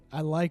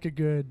I like a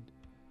good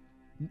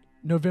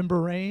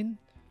November Rain,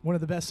 one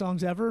of the best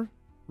songs ever.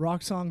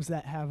 Rock songs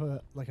that have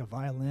a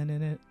violin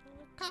in it.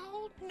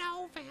 Cold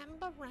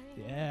November rain.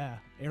 Yeah,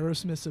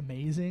 Aerosmith's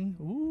amazing.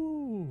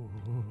 Ooh.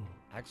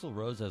 Axl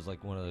Rose has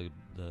like one of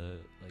the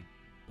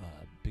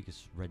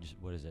biggest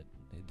what is it?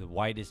 The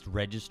widest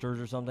registers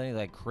or something,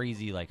 like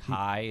crazy, like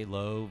high,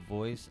 low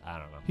voice. I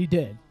don't know. He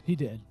did.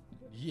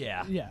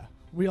 Yeah. Yeah.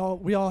 We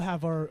all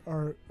have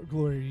our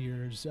glory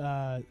years.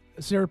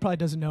 Sarah probably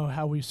doesn't know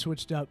how we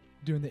switched up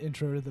doing the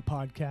intro to the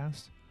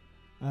podcast.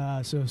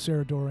 So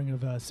Sarah Doring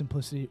of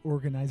Simplicity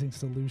Organizing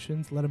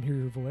Solutions. Let them hear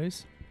your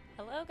voice.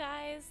 Hello,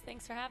 guys.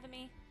 Thanks for having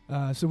me.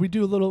 So we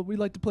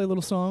like to play a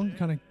little song,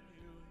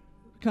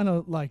 kind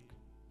of like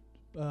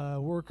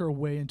work our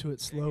way into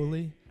it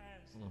slowly.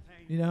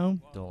 You know?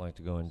 Don't like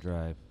to go and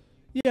drive.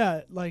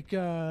 Yeah, like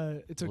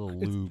it's a little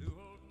lube.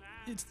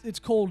 It's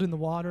cold in the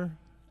water,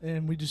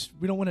 and we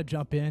don't want to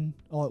jump in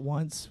all at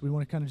once. We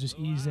want to kind of just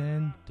ease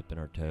in. Dipping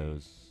our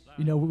toes.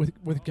 You know,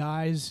 with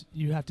guys,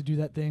 you have to do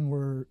that thing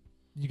where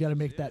you got to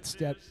make that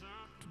step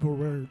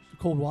where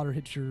cold water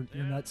hits your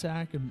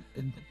nutsack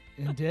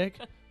and dick,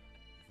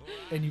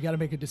 and you got to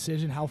make a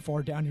decision how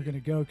far down you're going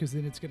to go, because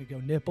then it's going to go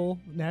nipple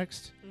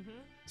next. Mm-hmm.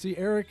 See,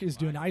 Eric is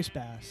doing ice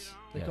baths.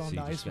 They call him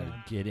the just Iceman.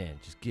 gotta get in.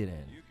 Just get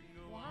in.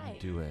 Why?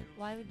 Do it.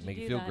 Why would you Make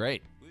do you feel that?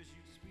 great.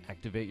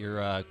 Activate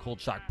your cold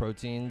shock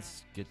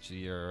proteins. Get you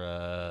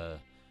your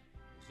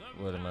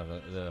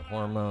the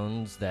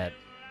hormones that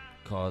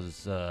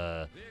cause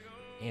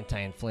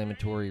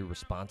anti-inflammatory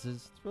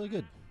responses. It's really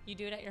good. You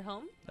do it at your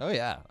home? Oh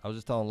yeah, I was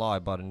just telling Law I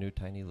bought a new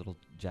tiny little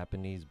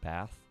Japanese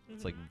bath.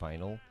 It's like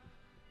vinyl.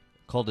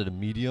 Called it a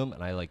medium,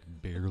 and I like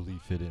barely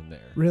fit in there.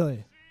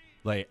 Really?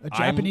 Like A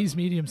Japanese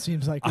medium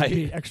seems like it'd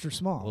be extra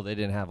small. Well, they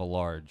didn't have a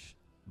large,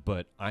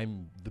 but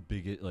I'm the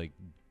biggest. Like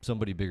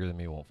somebody bigger than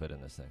me won't fit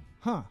in this thing.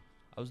 Huh.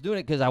 I was doing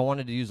it because I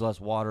wanted to use less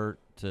water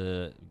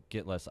to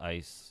get less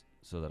ice,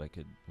 so that I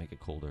could make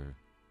it colder.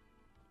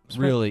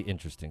 Really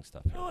interesting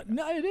stuff.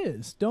 No, it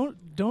is.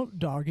 Don't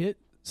dog it.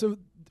 So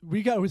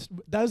that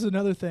was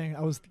another thing.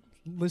 I was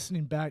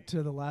listening back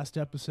to the last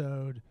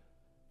episode,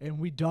 and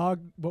we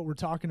dogged what we're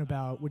talking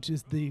about, which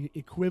is the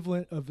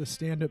equivalent of the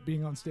stand-up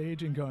being on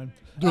stage and going,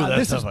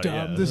 "This is dumb.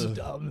 yeah. This is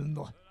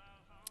dumb."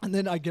 And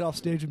then I get off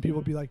stage and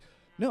people be like,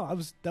 "No,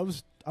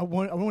 I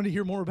wanted to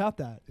hear more about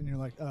that." And you're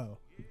like, "Oh,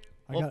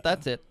 Well,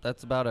 that's it.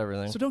 That's about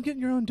everything. So don't get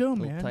in your own dome,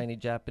 Little man." tiny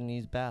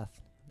Japanese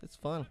bath. It's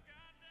fun.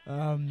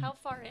 How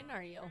far in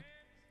are you?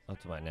 Up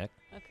to my neck.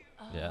 Okay.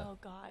 Oh, Yeah.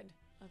 God.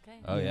 Okay.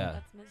 Oh, yeah.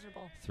 That's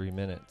miserable. 3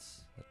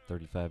 minutes at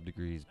 35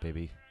 degrees,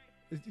 baby.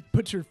 It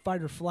puts your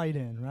fight or flight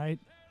in, right?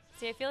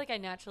 See, I feel like I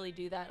naturally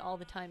do that all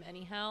the time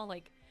anyhow.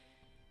 Like,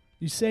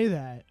 You say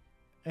that,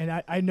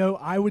 and I know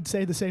I would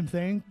say the same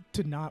thing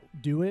to not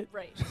do it.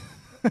 right.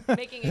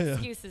 Making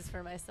excuses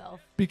for myself.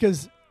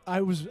 Because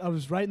I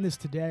was writing this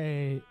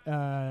today.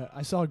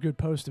 I saw a good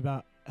post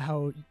about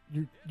how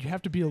you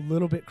have to be a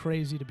little bit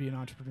crazy to be an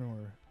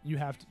entrepreneur.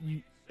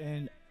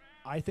 And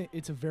I think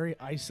it's a very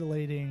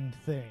isolating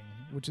thing,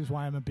 which is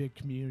why I'm a big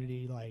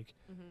community. Like,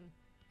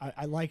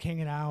 I like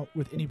hanging out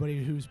with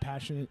anybody who's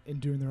passionate in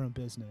doing their own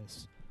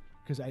business,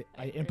 because I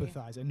agree.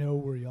 empathize. I know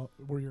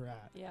where you're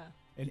at. Yeah.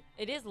 And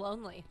it is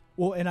lonely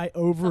well, and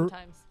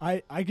sometimes.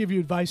 I give you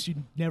advice you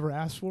never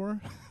ask for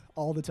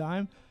all the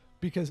time,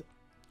 because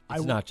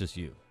It's not just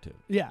you, too.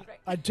 yeah,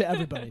 Right. to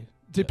everybody,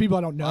 to people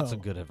I don't know. Lots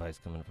of good advice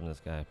coming from this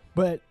guy.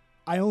 But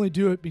I only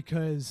do it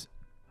because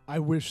I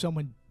wish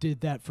someone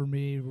did that for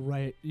me,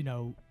 right? You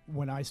know,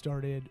 when I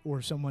started,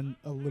 or someone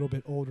a little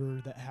bit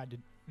older that had to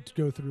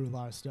go through a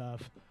lot of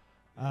stuff.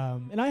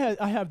 And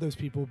I have those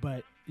people,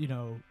 but you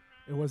know,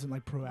 it wasn't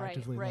like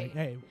proactively right. like,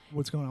 hey,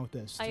 what's going on with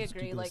this? I Let's do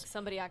agree. this. Like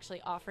somebody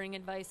actually offering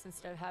advice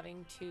instead of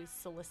having to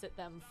solicit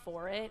them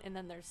for it, and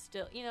then there's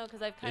still,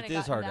 because I've kind of It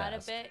is gotten hard to that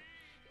ask. a bit.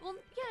 Well,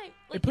 yeah, It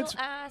like puts-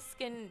 you'll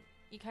ask, and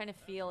you kind of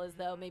feel as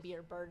though maybe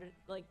you're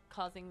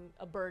causing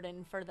a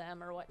burden for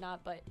them or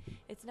whatnot. But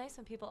it's nice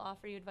when people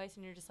offer you advice,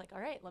 and you're just like,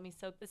 all right, let me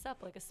soak this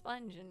up like a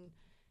sponge and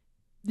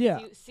yeah.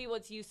 see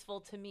what's useful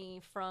to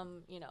me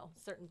from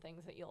certain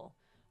things that you'll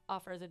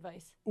offer as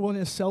advice. Well,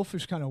 in a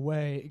selfish kind of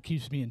way, it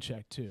keeps me in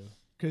check too,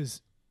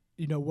 because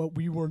what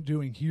we weren't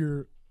doing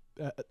here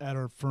at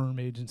our firm,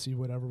 agency,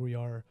 whatever we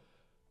are,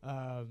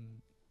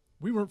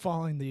 we weren't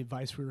following the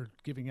advice we were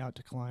giving out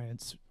to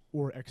clients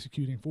or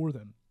executing for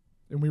them,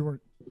 and we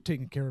weren't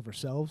taking care of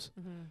ourselves.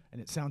 And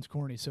it sounds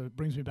corny, so it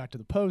brings me back to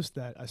the post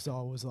that I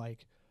saw was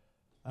like,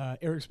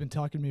 Eric's been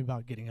talking to me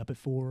about getting up at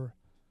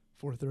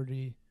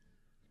 4:30,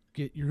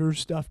 get your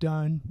stuff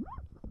done,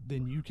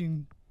 then you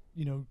can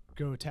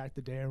go attack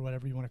the day or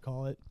whatever you want to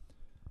call it.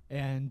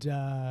 And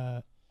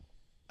I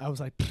was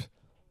like,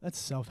 that's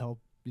self-help,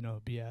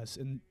 BS.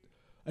 And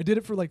I did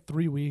it for like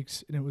 3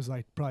 weeks, and it was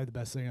like probably the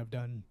best thing I've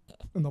done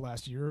in the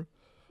last year.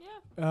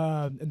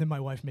 Yeah. And then my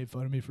wife made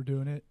fun of me for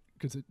doing it,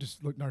 because it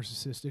just looked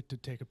narcissistic to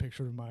take a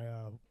picture of my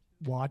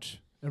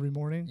watch every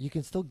morning. You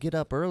can still get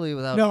up early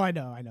without... No, I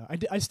know.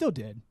 I still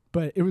did,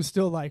 but it was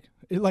still like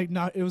it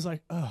was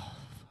like, oh,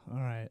 all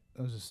right.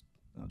 I'll just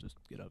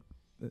get up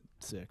at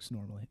 6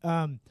 normally.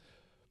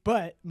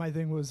 But my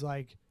thing was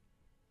like,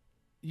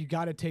 you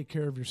got to take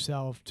care of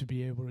yourself to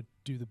be able to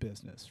do the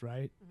business,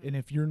 right? Mhm. And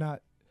if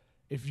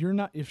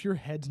your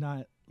head's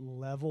not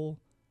level,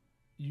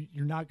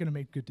 you're not going to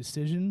make good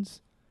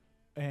decisions,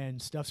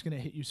 and stuff's going to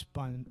hit you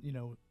spun.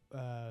 You're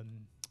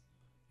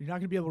not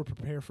going to be able to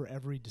prepare for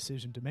every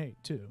decision to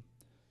make too.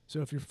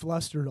 So if you're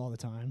flustered all the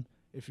time,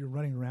 if you're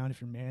running around,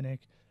 if you're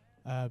manic,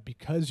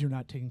 because you're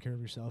not taking care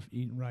of yourself,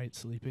 eating right,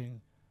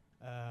 sleeping,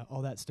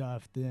 all that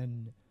stuff,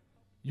 then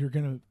you're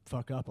going to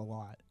fuck up a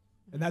lot.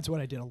 And that's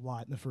what I did a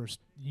lot in the first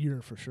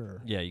year for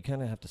sure. Yeah, you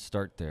kind of have to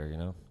start there,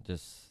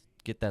 just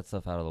get that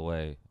stuff out of the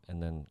way,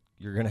 and then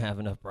you're going to have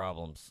enough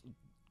problems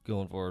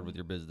going forward with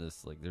your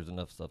business. Like, there's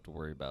enough stuff to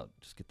worry about.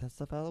 Just get that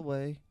stuff out of the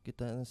way, get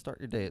that, and then start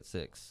your day at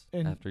 6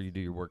 And after you do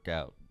your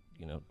workout,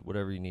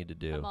 whatever you need to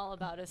do. I'm all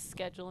about a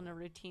schedule and a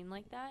routine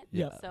like that.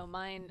 Yeah. So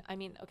mine,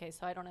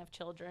 so I don't have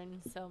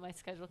children, so my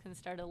schedule can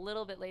start a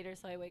little bit later.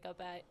 So I wake up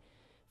at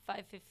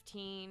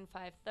 5:15,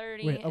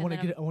 5:30. Wait, I want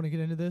to get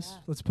into this. Yeah.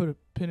 Let's put a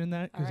pin in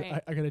that because All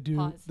right. I got to do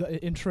Pause.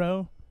 the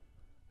intro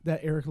that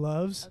Eric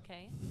loves.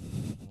 Okay.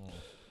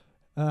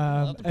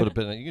 I'll have to put and a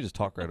pin in it. You can just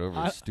talk right over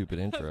I- his stupid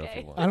intro if Okay.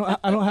 you want.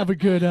 I don't have a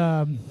good.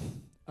 I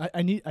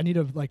need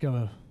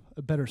a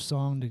better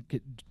song to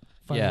get.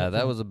 fired Yeah, up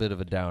that for. was a bit of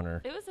a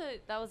downer.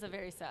 That was a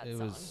very sad It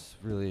song. was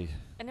really.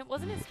 And it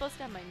wasn't supposed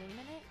to have my name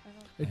in it.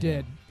 It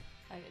did.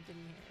 I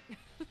didn't hear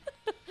it.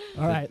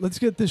 All right, let's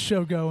get this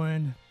show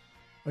going.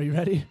 Are you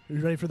ready? Are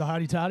you ready for the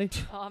hottie toddy?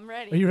 Oh, I'm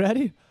ready. Are you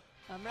ready?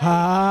 I'm ready.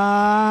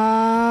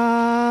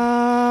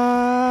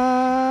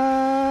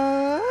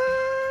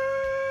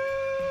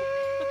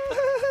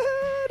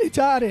 Hottie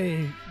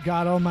toddy,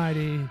 God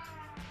Almighty.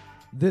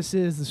 This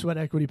is the Sweat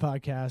Equity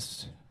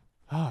Podcast.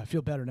 I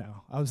feel better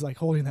now. I was like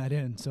holding that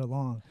in so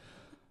long.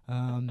 We're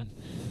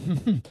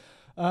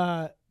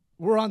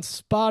on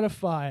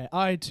Spotify,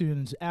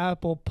 iTunes,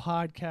 Apple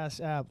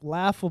Podcast app,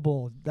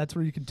 Laughable. That's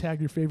where you can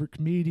tag your favorite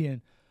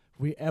comedian. If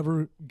we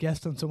ever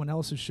guest on someone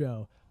else's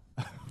show,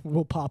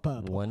 we'll pop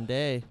up. One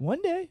day.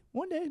 One day,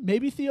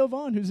 maybe Theo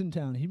Vaughn, who's in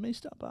town, he may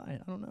stop by.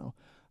 I don't know.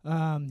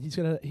 He's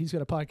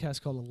got a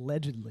podcast called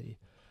Allegedly.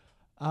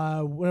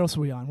 What else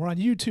are we on? We're on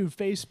YouTube,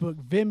 Facebook,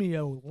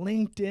 Vimeo,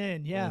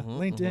 LinkedIn. Yeah, Mhm,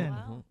 LinkedIn.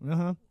 Wow.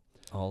 Uh-huh.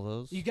 All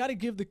those You got to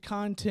give the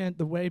content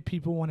the way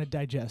people want to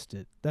digest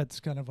it. That's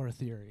kind of our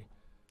theory.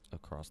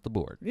 across the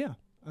board. Yeah.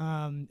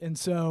 And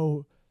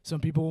so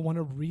some people want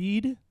to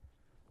read.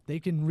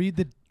 They can read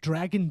the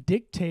Dragon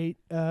Dictate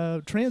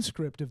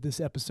transcript of this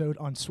episode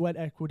on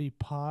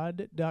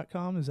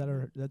sweatequitypod.com.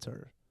 That's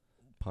our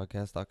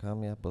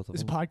Podcast.com, yeah, both of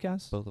is it them.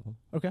 podcast? Both of them.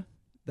 Okay.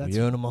 That's We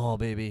own them all,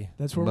 baby.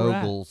 that's where we're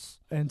at. Moguls.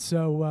 And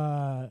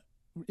so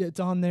it's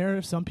on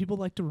there. Some people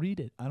like to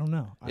read it. I don't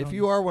know. If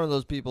you are one of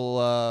those people,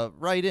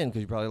 write in, because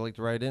you probably like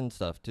to write in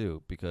stuff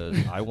too,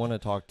 because I want to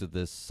talk to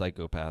this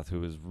psychopath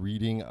who is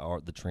reading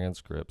the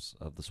transcripts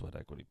of the Sweat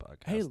Equity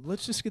Podcast. Hey,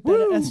 let's just get Woo!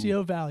 that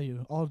SEO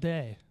value all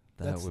day.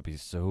 that would be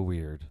so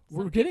weird.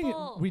 We're Some getting it.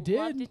 people We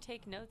love did. to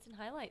take notes and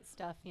highlight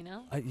stuff,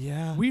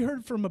 Yeah. We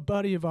heard from a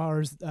buddy of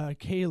ours,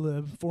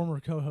 Caleb, former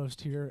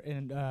co-host here,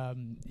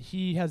 and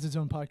he has his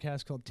own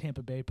podcast called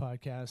Tampa Bay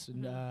Podcast,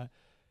 and Mhm.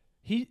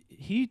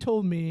 he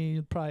told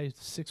me probably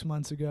 6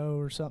 months ago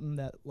or something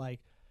that like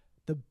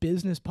the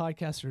business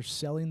podcasts are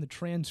selling the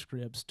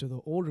transcripts to the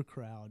older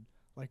crowd,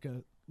 like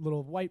a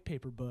little white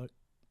paper book,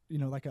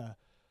 like a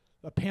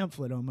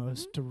pamphlet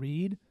almost to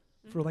read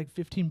for like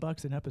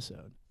 $15 an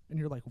episode, and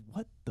you're like,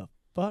 what the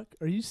fuck?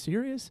 Are you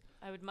serious?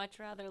 I would much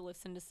rather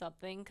listen to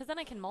something because then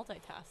I can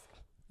multitask.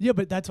 Yeah,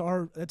 but that's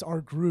our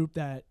group.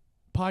 That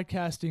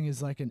podcasting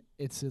is like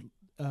it's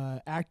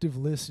active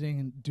listening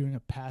and doing a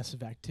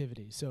passive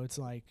activity. So it's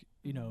like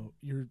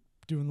you're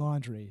doing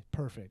laundry,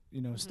 perfect.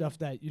 Stuff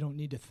that you don't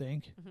need to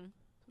think.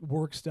 Mm-hmm.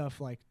 Work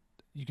stuff like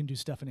you can do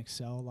stuff in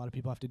Excel. A lot of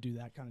people have to do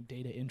that kind of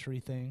data entry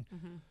thing.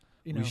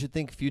 Mm-hmm. We should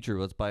think future.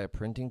 Let's buy a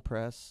printing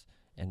press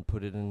and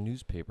put it in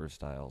newspaper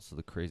style, so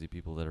the crazy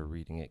people that are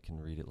reading it can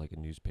read it like a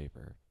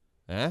newspaper.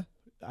 Eh?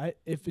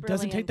 If it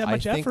doesn't take that I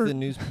much think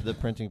effort, the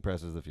printing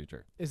press is the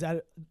future. is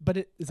that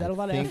a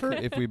lot of effort?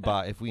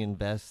 If we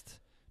invest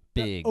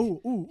big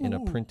in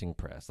a ooh. printing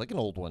press, like an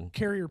old one,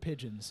 Carrier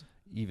pigeons.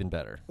 even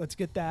better. Let's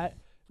get that.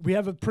 We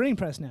have a printing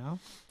press now.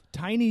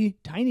 Tiny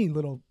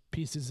little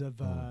pieces of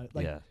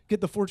yeah.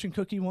 get the fortune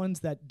cookie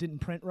ones that didn't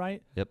print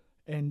right. Yep.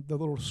 And the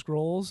little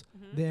scrolls.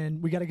 Mhm.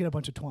 Then we got to get a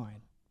bunch of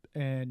twine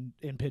and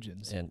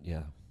pigeons. And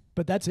yeah,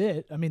 But that's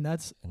it. I mean,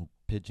 that's and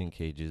pigeon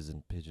cages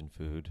and pigeon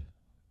food.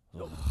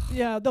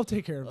 yeah. They'll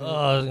take care of it.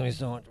 Oh, there's gonna be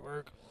so much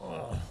work.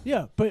 Ugh.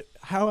 Yeah, but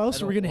how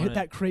else I are we don't going to hit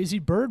want that crazy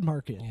bird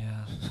market?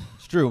 Yeah,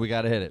 it's true. We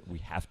gotta hit it. We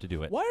have to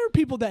do it. Why are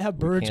people that have We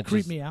birds can't creep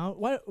just- me out?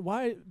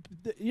 Why?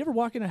 You ever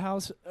walk in a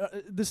house?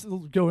 This will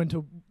go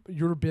into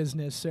your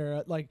business,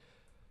 Sarah. Like,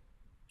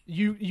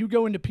 you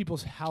go into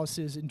people's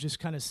houses and just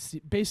kind of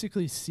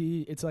basically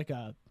see. It's like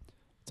a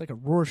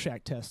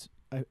Rorschach test.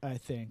 I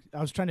think I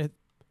was trying to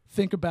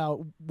think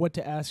about what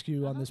to ask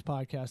you on this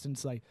podcast, and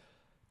it's like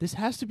this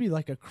has to be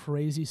like a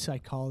crazy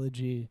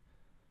psychology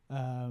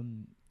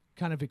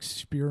kind of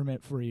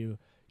experiment for you.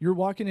 You're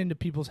walking into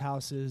people's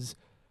houses.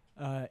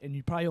 and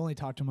you probably only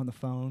talk to them on the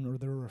phone or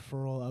they're a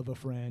referral of a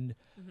friend,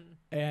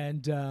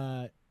 and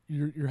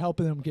you're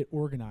helping them get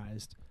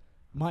organized.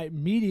 My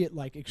immediate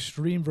like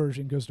extreme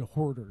version goes to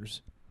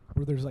hoarders,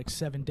 where there's like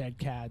 7 dead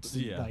cats,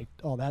 and, like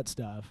all that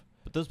stuff.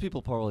 But those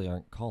people probably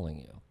aren't calling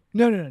you.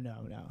 No. I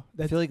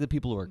That's feel like the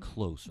people who are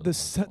close. Are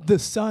the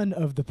son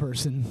of the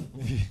person.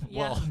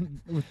 Yeah.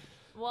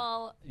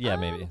 Well, yeah,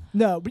 maybe.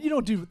 No, but you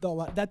don't do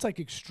that's like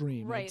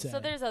extreme. Right. I'd say. So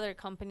there's other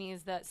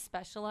companies that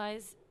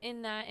specialize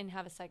in that and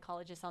have a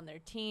psychologist on their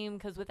team,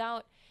 because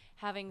without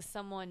having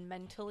someone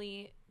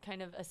mentally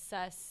kind of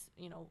assess,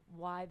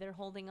 why they're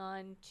holding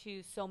on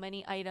to so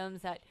many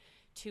items that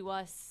to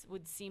us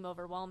would seem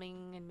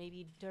overwhelming and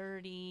maybe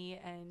dirty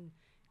and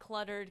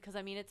cluttered, because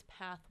it's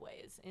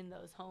pathways in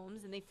those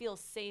homes and they feel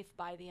safe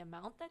by the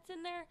amount that's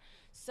in there.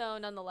 So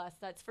nonetheless,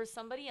 that's for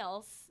somebody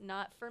else,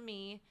 not for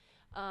me.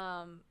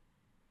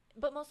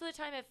 But most of the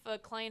time, if a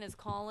client is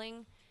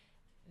calling,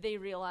 they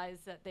realize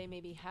that they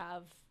maybe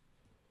have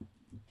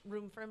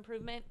room for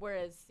improvement,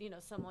 whereas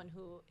someone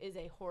who is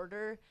a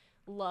hoarder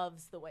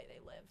loves the way they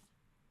live.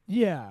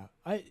 Yeah,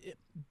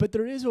 but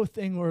there is a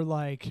thing where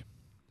like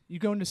you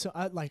go into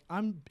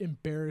I'm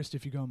embarrassed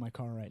if you go in my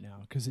car right now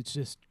because it's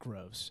just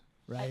gross,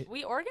 right?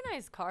 We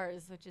organize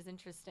cars, which is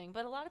interesting,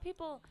 but a lot of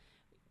people.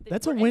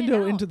 That's a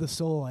window into the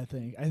soul, I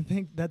think. I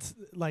think that's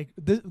like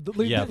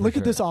look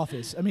at this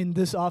office.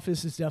 This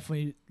office is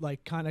definitely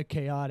like kind of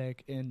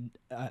chaotic, and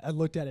I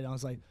looked at it and I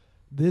was like,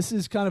 this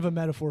is kind of a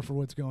metaphor for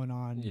what's going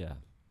on. Yeah.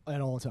 At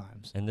all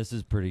times. And this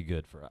is pretty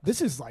good for us.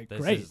 This is like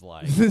great. This is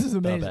like this is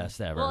amazing. The best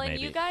ever. Well, and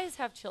maybe. you guys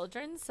have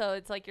children, so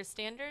it's like your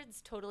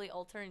standards totally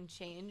alter and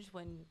change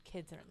when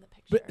kids are in the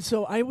picture. But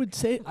so I'd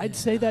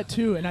say that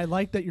too, and I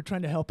like that you're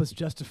trying to help us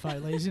justify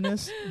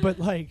laziness. But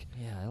like,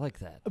 yeah, I like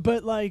that.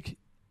 But like,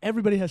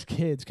 everybody has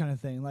kids, kind of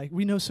thing. Like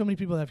we know so many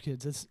people have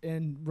kids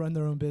and run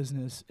their own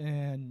business,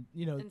 and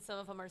and some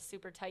of them are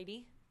super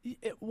tidy.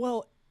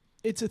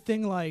 It's a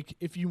thing. Like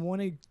if you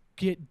want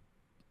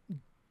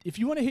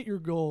to hit your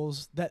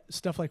goals, that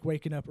stuff like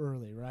waking up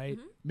early, right?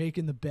 Mm-hmm.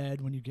 Making the bed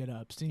when you get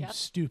up seems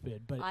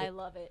stupid, but I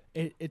love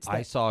it. It's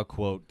I saw a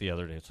quote the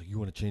other day. It's like, you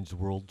want to change the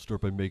world? Start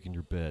by making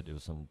your bed. It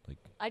was some like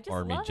I just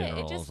army love general.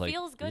 it. It just like,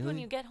 feels good really? when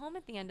you get home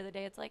at the end of the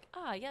day. It's like,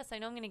 yes, I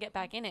know I'm going to get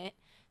back in it.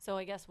 So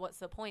I guess what's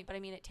the point? But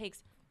it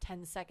takes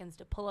 10 seconds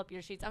to pull up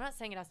your sheets. I'm not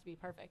saying it has to be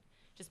perfect.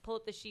 Just pull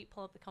up the sheet,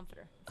 pull up the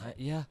comforter.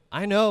 Yeah,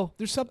 I know.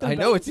 There's something. I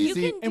know it's You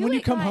easy. can and do when you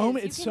it, come guys. home,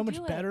 You it's can so much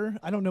do it. better.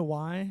 I don't know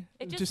why.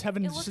 Just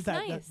having it looks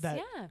that nice. that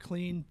Yeah.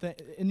 clean thing,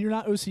 and you're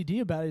not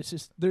OCD about it. It's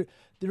just there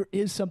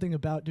is something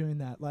about doing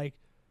that. Like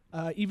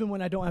even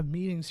when I don't have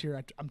meetings here,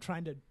 I'm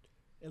trying to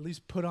at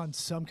least put on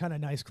some kind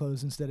of nice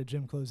clothes instead of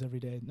gym clothes every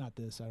day. Not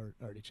this, I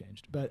already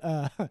changed. But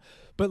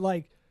but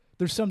like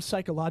there's some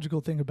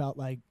psychological thing about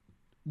like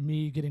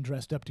me getting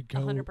dressed up to go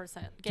 100%.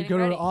 to go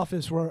to the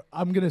office where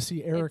I'm gonna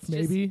see Eric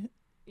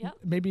Yep.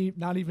 maybe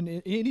not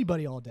even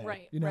anybody all day.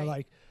 Right, right.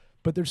 right.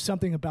 But there's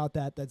something about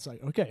that's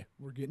like, okay,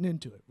 we're getting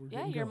into it.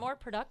 You're more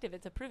productive.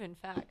 It's a proven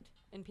fact.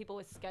 And people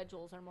with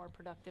schedules are more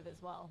productive as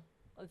well.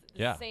 It's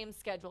Yeah. the same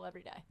schedule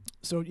every day.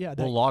 So yeah.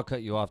 Well, Law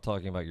cut you off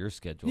talking about your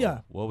schedule.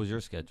 Yeah. What was your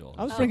schedule?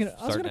 I was Starting going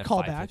to at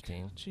call back.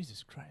 5:15?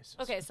 Jesus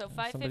Christ. Okay, so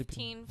somebody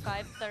 5:15,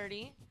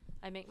 5:30,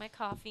 I make my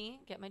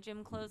coffee, get my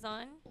gym clothes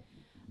on.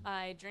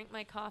 I drink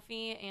my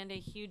coffee and a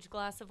huge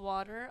glass of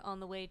water on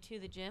the way to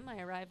the gym. I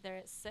arrive there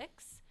at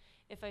 6.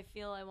 If I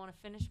feel I want to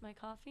finish my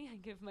coffee, I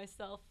give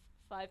myself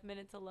 5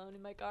 minutes alone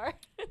in my car.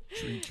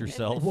 Treat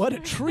yourself. What a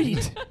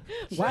treat.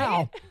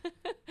 Wow.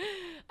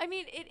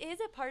 It is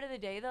a part of the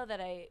day, though,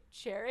 that I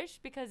cherish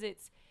because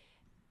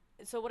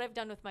so what I've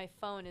done with my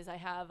phone is I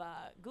have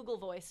Google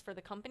Voice for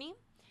the company,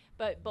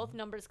 but both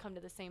numbers come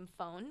to the same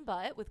phone.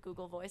 But with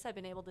Google Voice, I've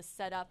been able to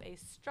set up a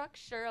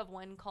structure of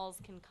when calls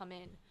can come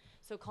in.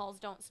 So calls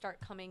don't start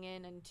coming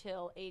in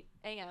until 8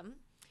 a.m.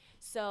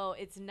 So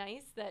it's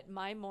nice that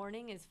my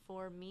morning is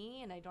for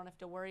me and I don't have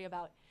to worry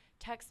about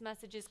text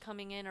messages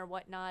coming in or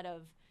whatnot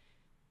of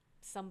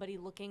somebody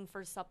looking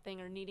for something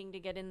or needing to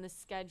get in the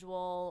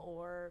schedule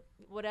or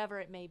whatever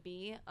it may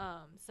be.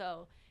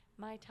 So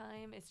my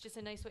time, it's just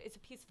a nice way. It's a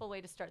peaceful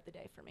way to start the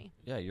day for me.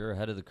 Yeah, you're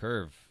ahead of the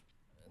curve.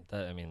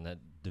 That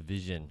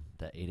division,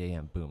 that 8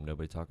 a.m. boom,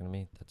 nobody talking to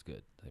me, that's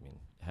good.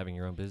 Having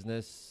your own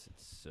business,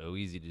 it's so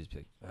easy to just be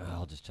like,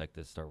 I'll just check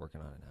this, start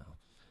working on it now.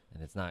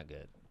 And it's not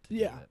good.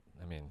 Yeah.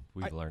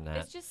 We've learned that.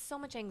 It's just so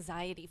much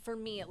anxiety, for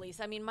me at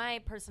least. My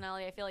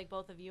personality, I feel like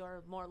both of you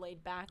are more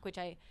laid back, which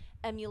I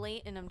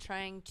emulate, and I'm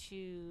trying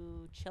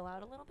to chill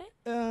out a little bit.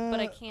 But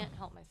I can't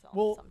help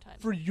myself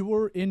sometimes. For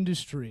your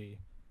industry,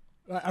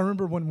 I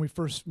remember when we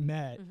first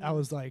met, I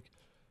was like,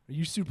 are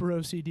you super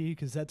OCD?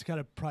 Because that's got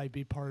to probably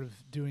be part of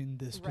doing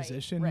this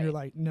position. Right. You're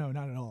like, no,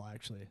 not at all,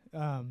 actually.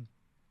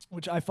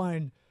 Which I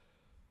find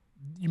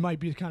you might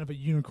be kind of a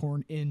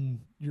unicorn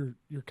in your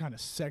kind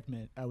of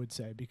segment, I would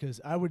say, because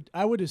I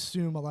would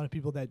assume a lot of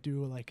people that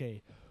do like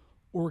a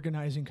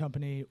organizing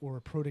company or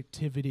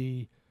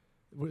productivity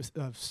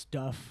of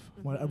stuff,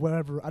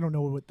 whatever. I don't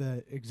know what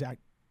the exact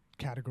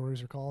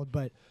categories are called,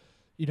 but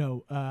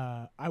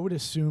I would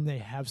assume they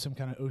have some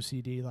kind of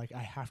OCD. Like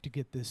I have to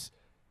get this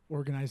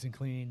organize and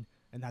clean,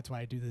 and that's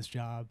why I do this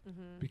job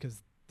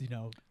because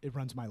it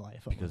runs my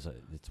life. Because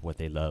it's what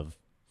they love.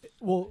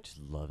 Well, Just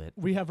love it.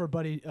 we have our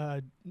buddy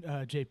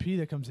JP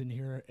that comes in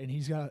here, and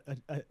he's got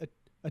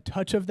a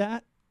touch of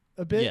that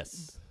a bit.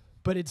 Yes.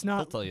 But it's I'll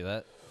not. tell you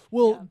that.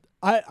 Well,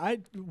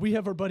 we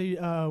have our buddy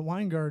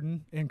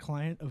Weingarten and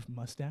client of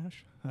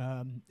Mustache,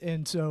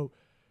 and so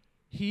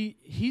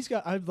he's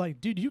got. I'm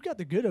like, dude, you got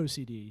the good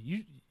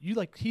OCD.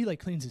 He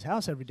cleans his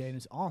house every day, and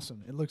it's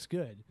awesome. It looks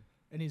good.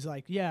 And he's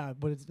like, yeah,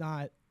 but it's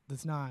not.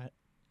 That's not.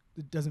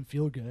 It doesn't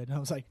feel good. And I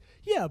was like,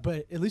 yeah,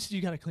 but at least you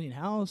got a clean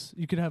house.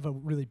 You could have a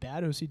really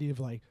bad OCD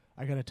of like,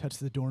 I got to touch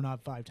the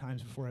doorknob 5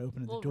 times before I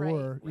open the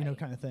door, right.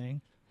 kind of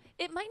thing.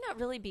 It might not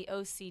really be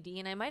OCD,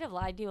 and I might have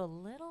lied to you a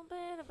little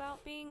bit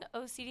about being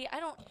OCD. I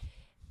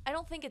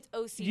don't think it's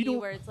OCD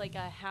where it's like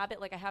a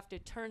habit, like I have to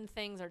turn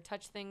things or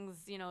touch things,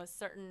 a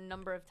certain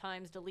number of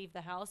times to leave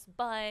the house.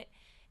 But,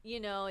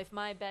 if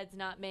my bed's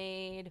not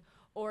made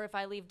or if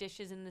I leave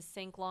dishes in the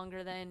sink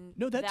longer than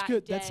that's that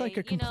good. day, That's like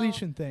a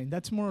completion thing.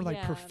 That's more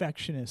like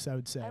perfectionist, I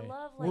would say. I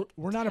love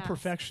we're not a tasks.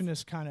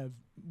 perfectionist kind of.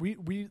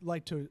 We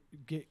like to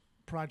get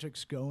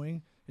projects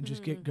going and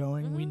just get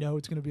going. We know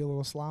it's going to be a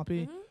little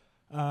sloppy.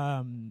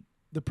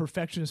 The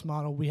perfectionist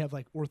model, we have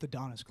like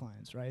orthodontist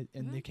clients, right?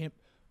 And they can't.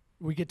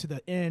 We get to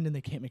the end and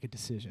they can't make a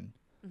decision.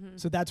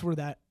 So that's where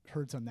that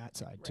hurts on that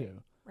side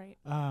too. Right.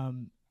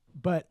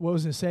 But what I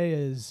was going to say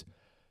is,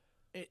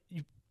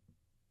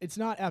 it's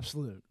not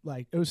absolute.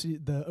 Like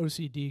the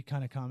OCD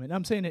kind of comment.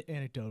 I'm saying it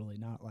anecdotally,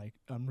 not like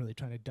I'm really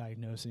trying to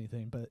diagnose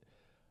anything. But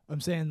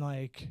I'm saying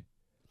like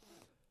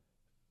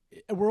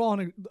we're all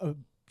in a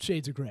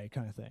shades of gray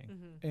kind of thing,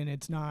 and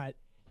it's not.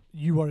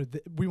 We want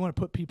to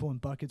put people in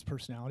buckets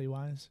personality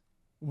wise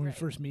when we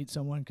first meet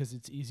someone because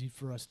it's easy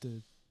for us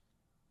to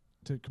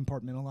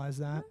compartmentalize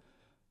that,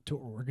 to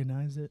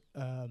organize it.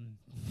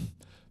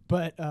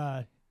 But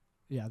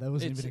yeah, that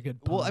wasn't even a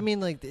good pun. Well, I mean,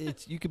 like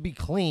you could be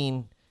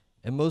clean.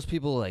 And most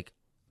people like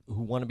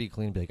who want to be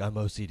clean be like, I'm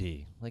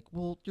OCD. Like,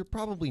 well, you're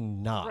probably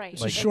not. Right.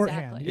 It's Like, a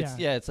shorthand.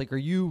 Exactly. Yeah. it's like, are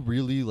you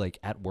really like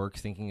at work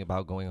thinking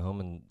about going home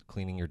and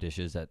cleaning your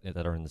dishes that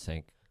are in the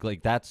sink?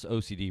 Like that's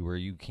OCD where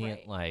you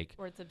can't Right.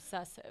 Or it's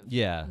obsessive.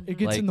 Yeah. It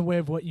gets like, in the way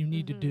of what you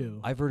need to do.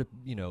 I've heard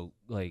of,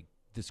 like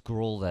this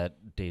girl that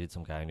dated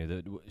some guy I knew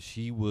that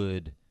she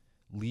would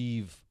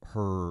leave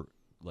her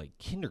like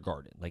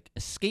kindergarten, like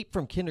escape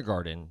from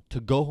kindergarten to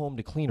go home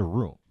to clean her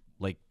room.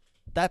 Like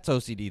that's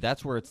OCD.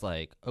 That's where it's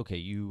like, okay,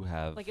 you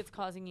have Like it's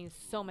causing you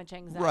so much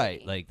anxiety.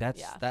 right. Like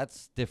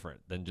that's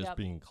different than just Yep.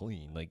 being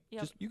clean. Like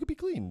Yep. just you could be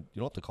clean. You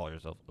don't have to call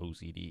yourself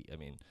OCD. I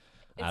mean,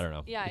 I don't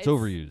know. Yeah, it's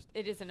overused.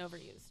 It isn't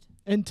overused.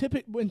 And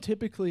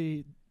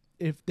typically,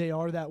 if they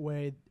are that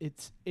way,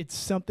 it's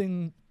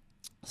something,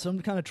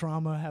 some kind of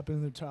trauma happened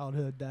in their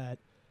childhood that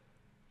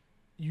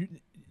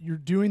you're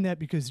doing that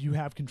because you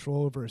have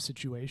control over a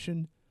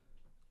situation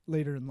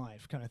later in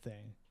life, kind of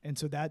thing. And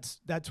so that's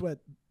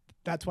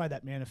why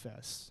that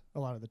manifests a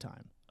lot of the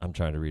time. I'm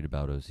trying to read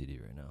about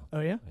OCD right now. Oh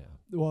yeah. Yeah.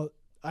 Well,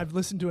 I've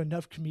listened to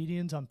enough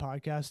comedians on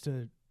podcasts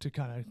to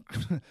kind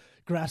of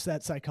grasp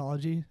that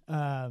psychology,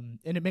 and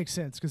it makes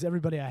sense because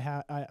everybody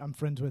I'm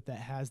friends with that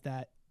has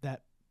that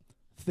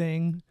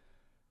thing,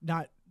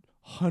 not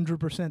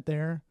 100%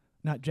 there,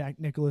 not Jack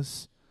Nicholson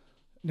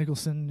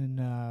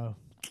and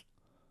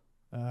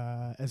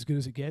As Good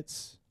as It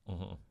Gets.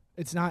 Mm-hmm.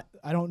 It's not.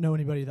 I don't know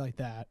anybody like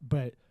that,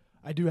 but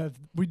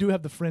we do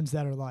have the friends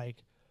that are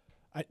like,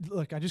 I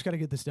just got to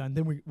get this done.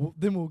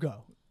 Then we'll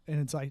go. And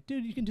it's like,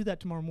 dude, you can do that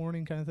tomorrow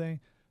morning, kind of thing.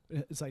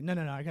 It's like, no,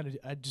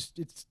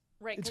 it's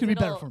Right. It's gonna be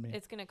better for me.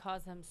 It's gonna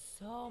cause them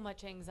so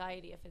much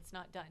anxiety if it's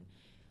not done.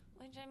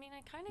 Which I mean,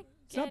 I kind of.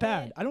 It's not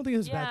bad. I don't think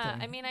it's a bad Yeah,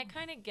 thing. I mean, I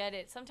kind of get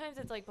it. Sometimes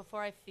it's like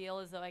before I feel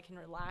as though I can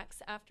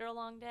relax after a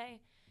long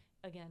day.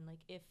 Again, like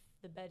if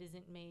the bed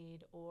isn't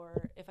made,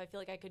 or if I feel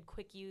like I could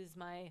quick use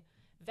my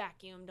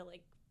vacuum to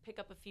like pick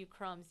up a few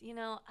crumbs,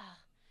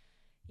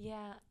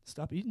 yeah.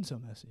 Stop eating so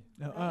messy.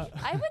 No,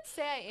 I would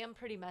say I am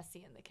pretty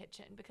messy in the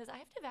kitchen because I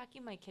have to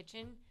vacuum my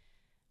kitchen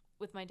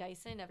with my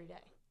Dyson every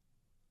day.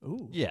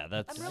 Ooh. Yeah,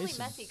 that's I'm really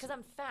Dyson. messy because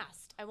I'm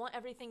fast. I want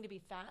everything to be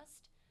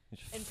fast.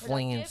 just and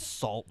flinging productive.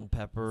 salt and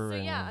pepper. So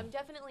and yeah, I'm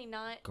definitely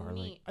not garlic.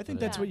 neat. I think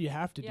Yeah. that's what you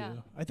have to Yeah.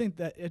 do. I think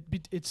that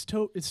it's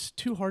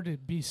too hard to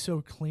be so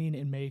clean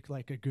and make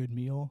like a good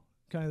meal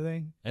kind of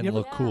thing. And You ever-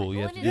 look Yeah, cool. You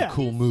well, have to and do it's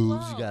cool too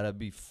moves. slow. You gotta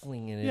be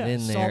flinging it Yeah, in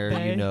Salt there.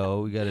 Bae. You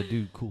know, you gotta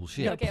do cool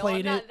shit. Yeah. Okay, well,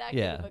 plate I'm not it. that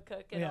Yeah. good of a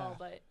cook at Yeah. all,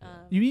 but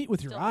You eat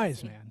with your still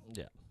eyes, messy. man.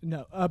 Yeah.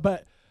 No,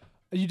 but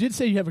you did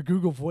say you have a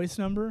Google Voice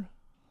number.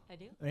 I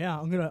do. Yeah,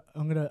 I'm gonna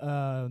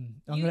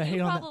You hate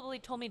on that. probably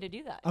told me to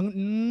do that.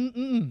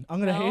 I'm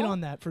gonna hate No?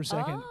 on that for a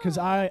second because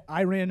Oh.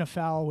 I ran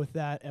afoul with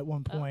that at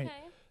one point.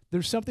 Okay.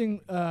 There's something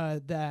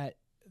that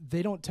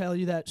they don't tell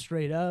you that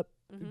straight up,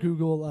 Mhm.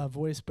 Google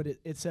Voice, but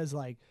it says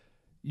like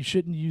you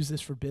shouldn't use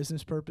this for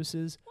business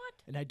purposes. What?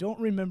 And I don't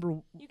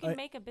remember. You can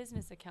make a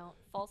business account,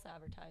 false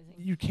advertising.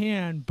 You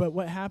can, but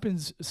what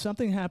happens?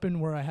 Something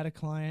happened where I had a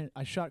client.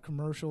 I shot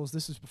commercials.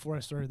 This is before I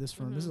started this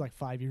firm. This is Mhm. like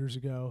 5 years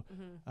ago.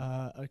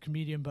 Mhm. A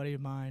comedian buddy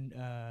of mine,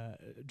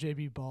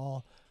 JB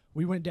Ball.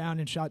 We went down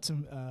and shot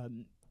some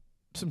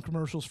some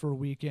commercials for a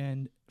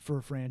weekend for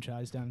a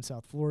franchise down in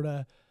South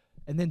Florida.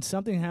 And then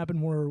something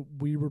happened where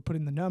we were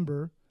putting the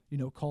number,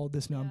 called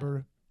this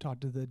number,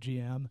 talked to the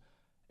GM,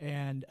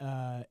 and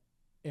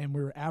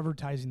we were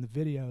advertising the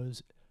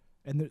videos.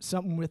 And there's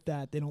something with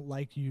that. They don't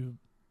like you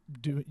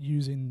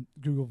using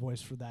Google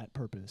Voice for that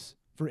purpose.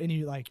 For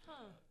any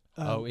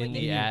in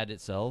the ad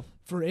itself?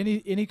 For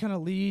any kind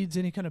of leads,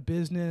 any kind of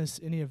business,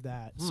 any of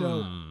that.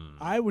 So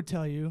I would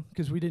tell you,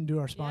 because we didn't do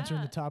our sponsor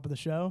in the top of the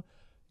show,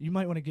 you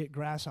might want to get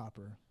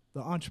Grasshopper,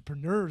 the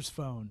entrepreneur's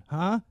phone,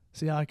 huh?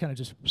 See how I kind of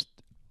just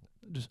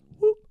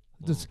whoop,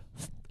 just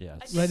yeah,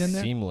 right in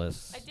there.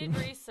 Seamless. I did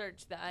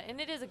research that, and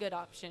it is a good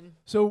option.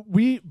 So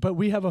we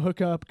have a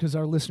hookup because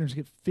our listeners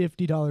get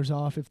 $50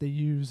 off if they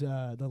use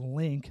the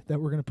link that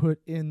we're going to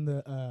put in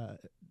the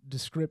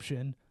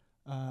description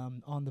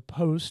on the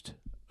post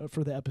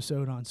for the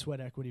episode on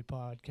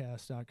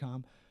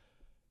sweatequitypodcast.com.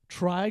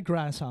 Try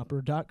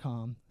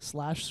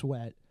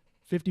grasshopper.com/sweat,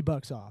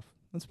 $50 off.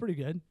 That's pretty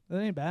good. That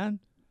ain't bad.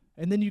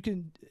 And then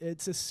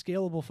it's a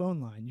scalable phone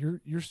line.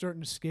 You're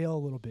starting to scale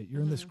a little bit.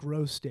 You're in this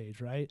growth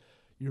stage, right?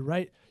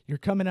 You're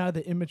coming out of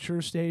the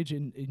immature stage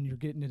and you're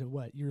getting into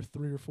what, year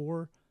 3 or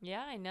 4?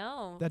 Yeah, I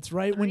know. That's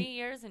right. 3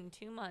 years and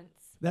 2 months.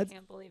 I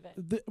can't believe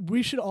it.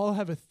 We should all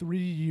have a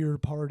 3-year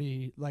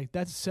party. Like,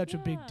 that's such a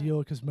big deal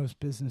because most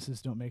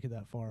businesses don't make it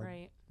that far.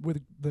 Right.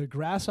 With the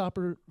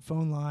Grasshopper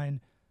phone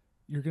line,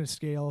 you're going to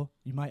scale.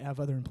 You might have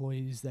other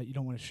employees that you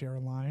don't want to share a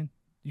line.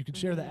 You could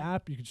share the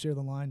app. You could share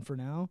the line for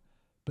now.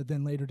 But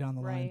then later down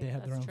the line, they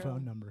have their own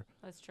phone number.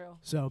 That's true.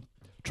 So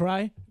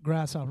try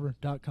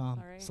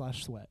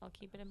grasshopper.com/sweat. I'll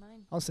keep it in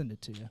mind. I'll send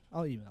it to you.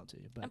 I'll email it to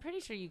you. But I'm pretty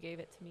sure you gave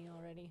it to me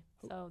already,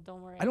 so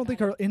don't worry. I don't think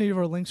any of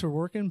our links are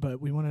working,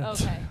 but we want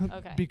to.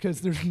 Okay.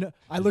 Because there's no.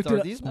 I looked Are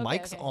at these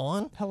mics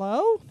on?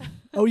 Hello?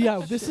 Oh yeah,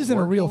 this isn't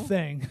a real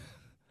working? thing.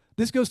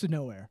 This goes to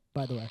nowhere,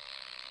 by the way.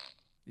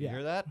 You Yeah.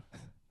 hear that?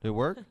 Did it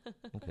work?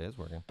 Okay, it's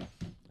working.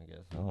 I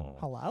guess. Oh.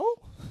 Hello?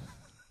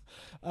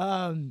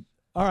 All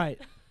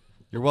right.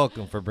 You're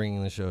welcome for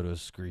bringing the show to a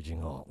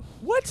screeching halt.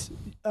 What's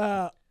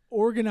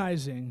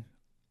organizing?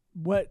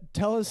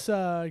 Tell us,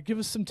 give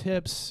us some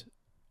tips.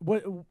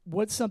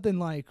 What's something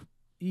like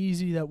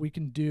easy that we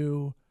can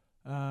do,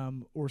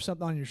 or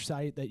something on your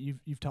site that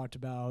you've talked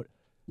about?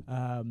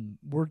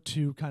 We're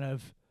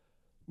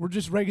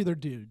just regular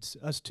dudes,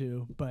 us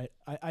two, but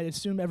I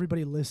assume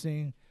everybody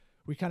listening,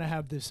 we kind of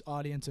have this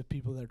audience of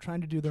people that are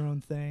trying to do their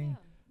own thing,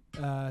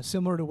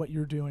 similar to what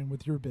you're doing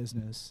with your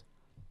business.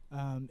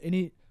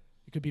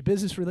 It could be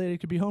business related, it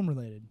could be home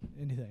related,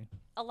 anything.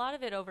 A lot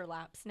of it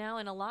overlaps now,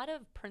 and a lot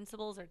of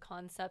principles or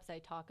concepts I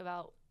talk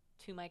about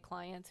to my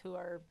clients who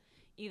are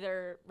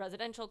either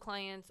residential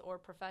clients or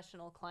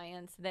professional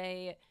clients,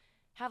 they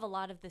have a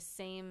lot of the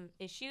same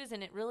issues,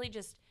 and it really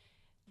just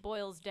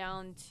boils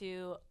down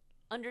to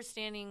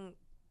understanding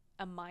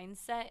a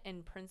mindset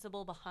and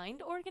principle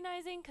behind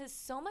organizing, because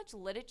so much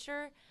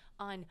literature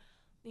on,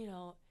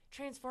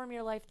 transform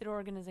your life through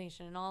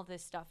organization and all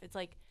this stuff. It's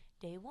like,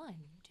 day 1,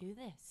 do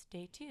this.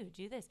 Day 2,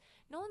 do this.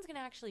 No one's going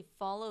to actually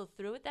follow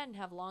through with that and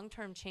have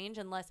long-term change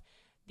unless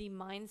the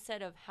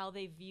mindset of how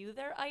they view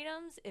their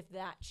items, if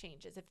that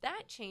changes. If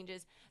that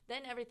changes,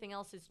 then everything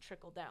else is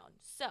trickled down.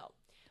 So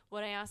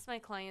what I ask my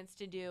clients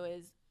to do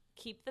is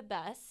keep the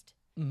best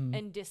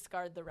and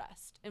discard the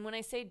rest. And when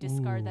I say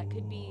discard, that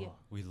could be...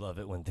 We love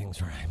it when things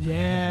rhyme.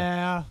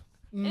 Yeah.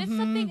 And it's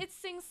something, it's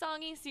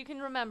sing-songy, so you can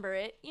remember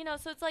it.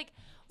 So it's like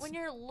when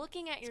you're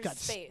looking at your It's got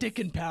space.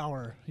 sticking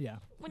power. Yeah.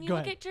 When you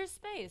look at your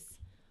space,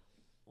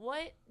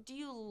 what do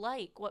you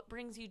like? What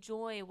brings you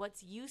joy?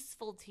 What's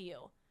useful to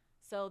you?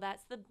 So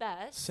that's the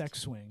best.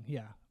 Sex swing.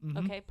 Yeah.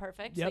 Okay,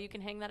 perfect. Yep. So you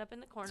can hang that up in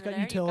the corner It's got there.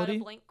 utility.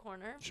 You've got a blank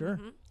corner. Sure.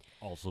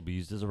 Also be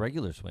used as a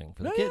regular swing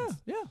for the Oh, kids.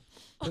 yeah.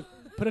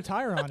 Put a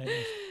tire on it.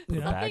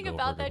 Bag Something over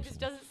about that goes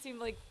just in. doesn't seem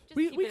like... Just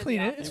We keep it in clean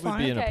the it. office. It's It would fine.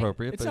 be Okay.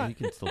 inappropriate, It's but not- you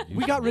can still use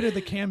We got it. rid of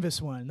the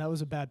canvas one. That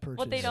was a bad purchase.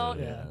 What they don't...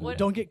 Yeah. What,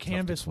 Don't get Tough to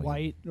canvas clean.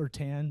 white or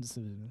tan.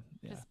 So,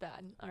 yeah. Just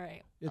bad. All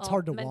right. It's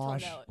hard to mental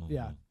wash. note.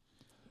 Yeah.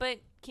 But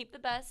keep the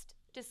best,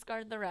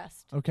 discard the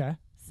rest. Okay.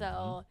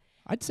 So...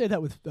 I'd say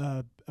that with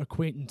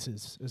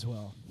acquaintances as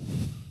well.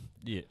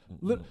 Yeah.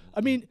 I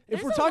mean, if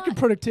There's we're a talking lot-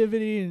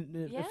 productivity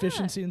and Yeah.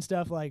 efficiency and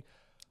stuff, like,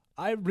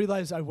 I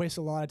realize I waste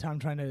a lot of time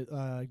trying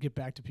to get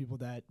back to people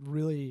that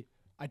really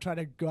I try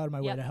to go out of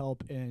my way Yep. to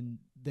help, and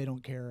they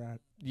don't care.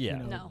 Yeah.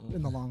 No.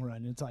 In the long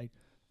run, it's like,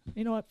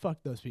 you know what?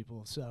 Fuck those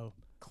people. So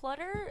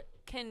Clutter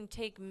can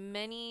take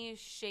many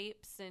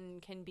shapes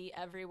and can be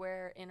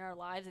everywhere in our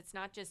lives. It's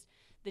not just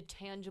the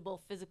tangible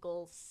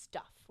physical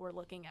stuff we're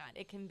looking at.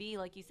 It can be,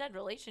 like you said,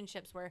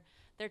 relationships where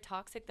they're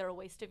toxic, they're a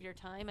waste of your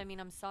time. I mean,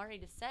 I'm sorry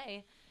to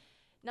say,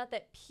 not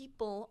that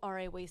people are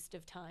a waste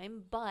of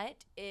time,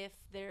 but if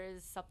there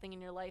is something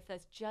in your life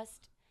that's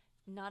just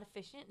not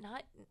efficient,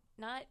 not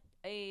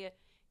a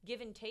give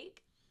and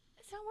take,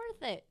 it's not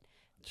worth it.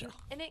 Sure.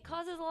 And it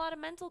causes a lot of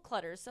mental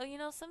clutter. So,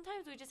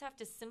 sometimes we just have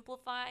to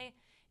simplify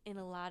in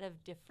a lot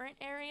of different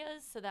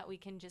areas so that we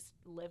can just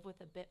live with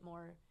a bit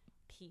more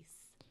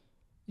peace.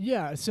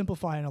 yeah,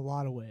 simplify in a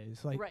lot of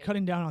ways, like Right.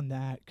 cutting down on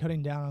that,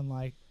 cutting down on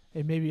like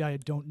hey, maybe I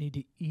don't need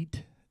to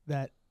eat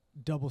that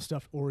double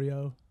stuffed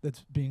Oreo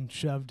that's being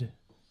shoved.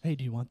 Hey,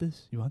 do you want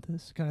this? You want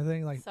this? Kind of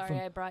thing. Like, Sorry,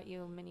 I brought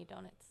you mini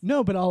donuts.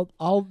 no, but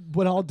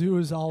what I'll do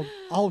is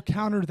I'll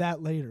counter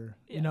that later.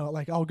 Yeah. You know,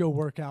 like I'll go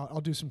work out.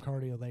 I'll do some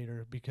cardio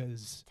later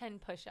because 10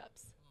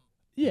 push-ups.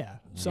 yeah,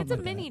 It's something a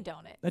like mini that.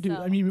 donut. I do.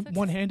 so I mean, it's okay.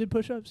 one-handed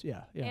push-ups.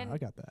 Yeah, And- I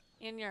got that.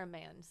 And you're a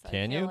man, so I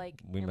Can feel you? like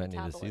We your might need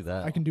to see metabolism-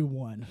 that. I can do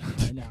one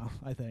right now.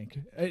 I think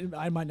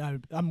I might not.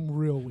 I'm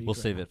real weak. We'll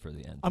right save now. it for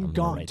the end. I'm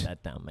gonna write gaunt.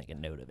 that down, make a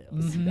note of it.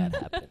 Let's see Mhm. that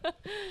happen.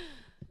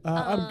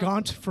 I'm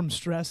gaunt from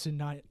stress and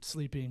not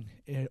sleeping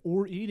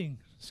or eating,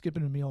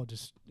 skipping a meal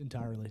just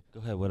entirely. Go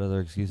ahead. What other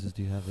excuses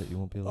do you have that you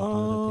won't be able to do it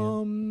at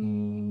the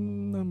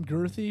end? I'm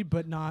girthy,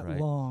 but not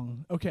Right.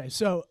 long. Okay,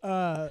 so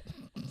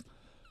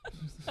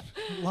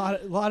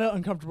lot of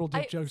uncomfortable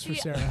dick jokes for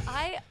see, Sarah.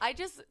 I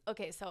just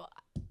okay. So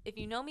if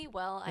you know me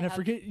well, And I have,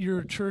 forget you're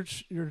a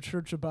church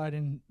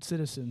abiding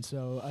citizen,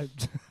 so I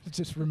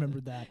just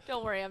remembered that.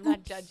 Don't worry, I'm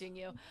not judging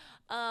you.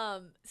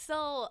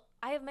 So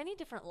I have many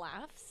different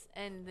laughs,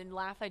 and the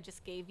laugh I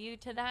just gave you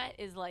to that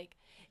is like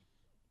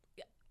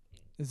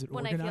Is it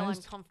when I feel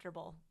organized?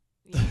 uncomfortable.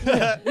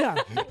 Yeah.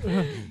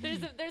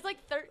 There's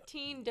like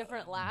 13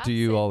 different laughs. Do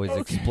you and- always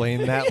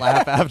explain that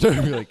laugh after?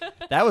 You're like,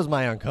 that was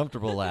my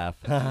uncomfortable laugh.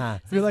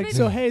 You're like,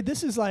 so hey,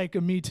 this is like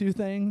a Me Too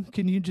thing.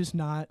 Can you just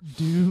not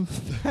do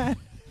that?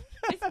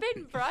 It's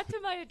been brought to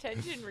my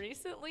attention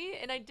recently,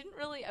 and I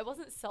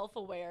wasn't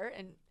self-aware,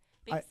 and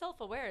being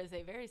self-aware is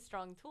a very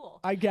strong tool.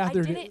 I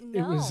gathered I didn't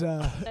it was know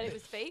that it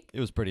was fake. It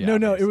was pretty no,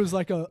 obvious. it was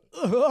like a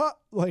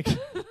like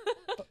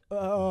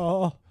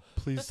oh.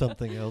 Please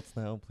something else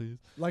now, please.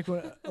 Like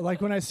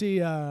when I see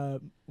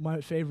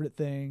my favorite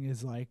thing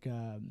is like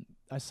I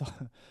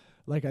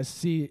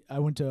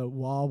went to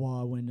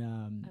Wawa when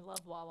I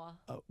love Wawa.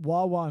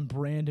 Wawa in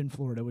Brandon,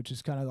 Florida, which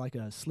is kind of like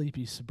a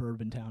sleepy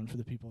suburban town for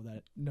the people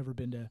that never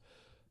been to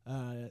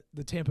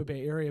the Tampa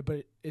Bay area.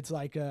 But it's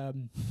like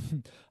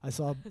I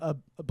saw a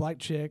black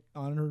chick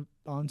on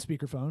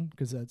speakerphone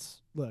because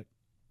that's what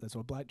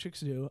black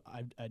chicks do.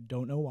 I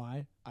don't know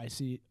why. It's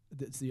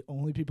the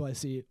only people I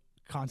see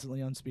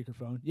constantly on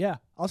speakerphone. Yeah,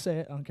 I'll say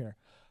it. I don't care.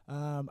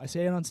 I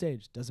say it on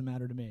stage. Doesn't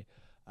matter to me.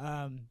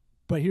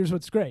 But here's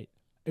what's great.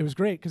 It was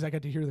great because I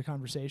got to hear the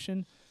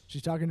conversation.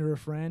 She's talking to her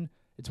friend.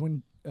 It's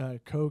when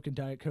Coke and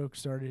Diet Coke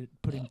started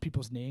putting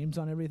people's names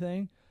on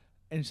everything.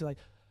 And she's like,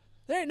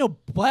 there ain't no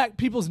black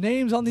people's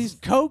names on these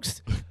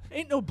Cokes.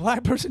 Ain't no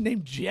black person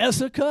named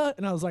Jessica.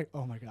 And I was like,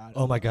 oh, my God.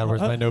 Oh my God,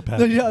 where's my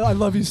notepad? Yeah, I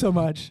love you so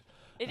much.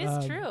 It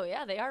is true.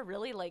 Yeah, they are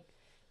really like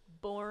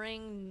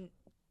boring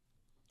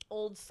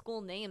old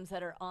school names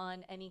that are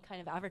on any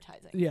kind of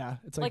advertising. Yeah,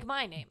 it's Like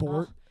my name.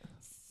 Bort.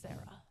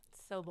 Sarah.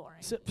 It's so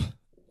boring.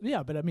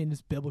 Yeah, but I mean,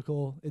 it's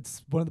biblical.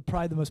 It's one of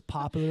probably the most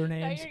popular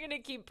Now names. you're going to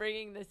keep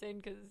bringing this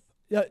in because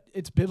Yeah,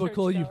 it's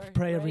biblical. You Churchgoer,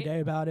 pray every right? day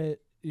about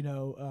it. You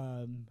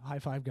know, high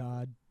five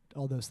God,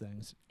 all those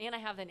things. and I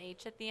have an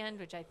H at the end,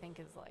 which I think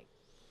is like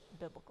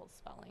biblical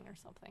spelling or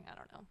something. I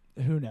don't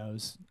know. Who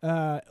knows?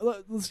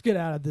 Let's get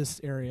out of this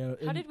area.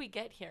 How did we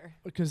get here?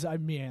 Because I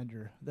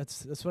meander.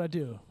 That's what I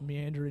do.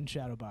 Meander in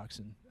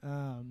shadowboxing.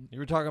 You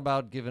were talking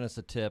about giving us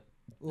a tip,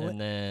 le- and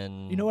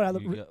then You know what,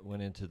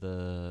 went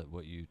into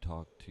what you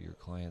talked to your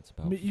clients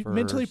about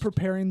mentally first.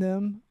 preparing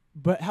them.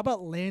 But how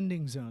about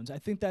landing zones? I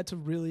think that's a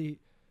really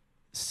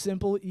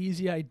simple,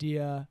 easy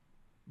idea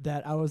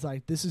that I was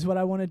like, this is what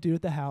I want to do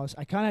at the house.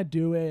 I kind of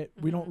do it.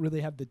 We don't really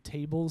have the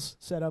tables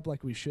set up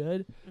like we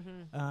should.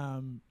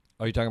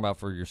 Are you talking about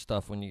for your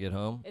stuff when you get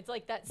home? It's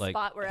like that Like,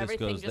 spot where this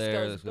everything goes just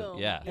there, goes this goes- boom.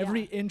 yeah.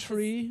 Every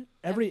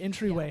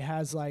entryway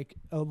has like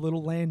a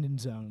little landing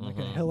zone, like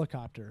a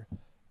helicopter.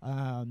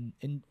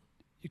 And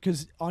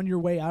because on your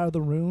way out of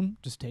the room,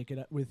 just take it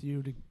up with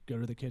you to go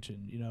to the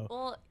kitchen, you know.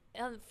 Well,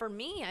 for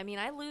me, I mean,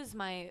 I lose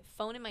my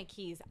phone and my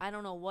keys. I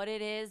don't know what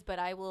it is, but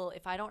I will,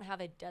 if I don't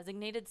have a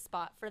designated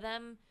spot for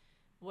them,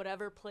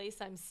 whatever place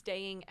I'm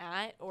staying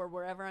at or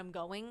wherever I'm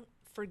going,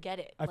 forget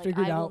it. I Like,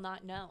 figured I will out-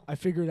 not know. I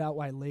figured out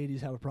why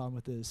ladies have a problem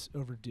with this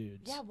over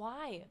dudes. Yeah,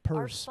 why?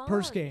 Purse Our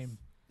purse phones. game.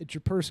 It's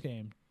your purse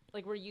game.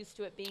 Like we're used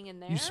to it being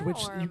in there. You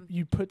switch. or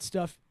You put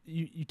stuff.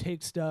 You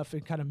take stuff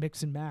and kind of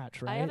mix and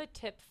match, right? I have a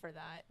tip for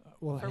that.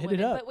 well, For hit women.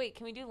 it up. But wait,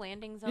 can we do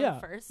landing zone Yeah.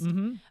 first?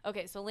 Mm-hmm.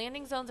 Okay, so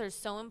landing zones are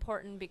so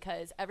important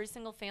because every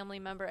single family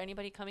member,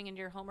 anybody coming into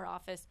your home or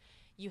office,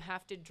 you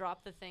have to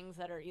drop the things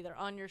that are either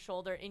on your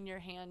shoulder, in your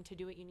hand to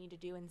do what you need to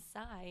do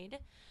inside.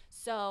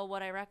 So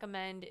what I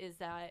recommend is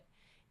that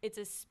it's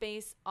a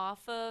space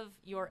off of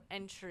your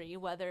entry,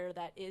 whether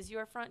that is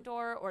your front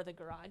door or the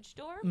garage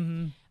door,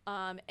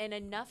 and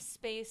enough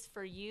space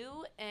for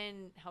you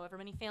and however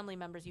many family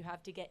members you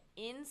have to get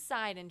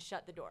inside and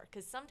shut the door.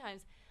 Because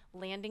sometimes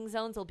landing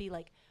zones will be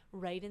like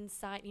right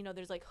inside, you know,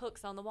 there's like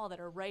hooks on the wall that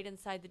are right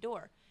inside the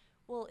door.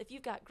 Well, if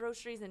you've got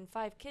groceries and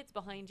 5 kids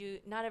behind you,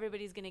 not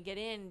everybody's going to get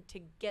in to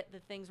get the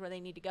things where they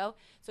need to go.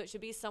 So it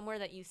should be somewhere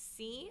that you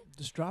see,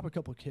 Just drop a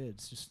couple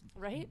kids. Just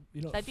right?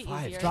 you know, That'd be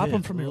 5 easier. drop them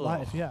kids. from your Ugh.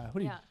 life. Yeah.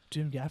 What are Yeah. you,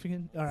 Jim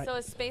Gaffigan? All right. So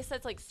a space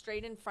that's like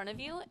straight in front of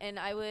you, and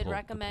I would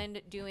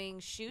recommend doing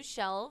shoe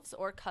shelves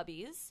or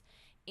cubbies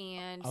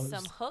and I was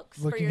some hooks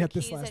for looking your at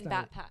this keys last and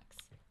night. backpacks.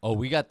 Oh,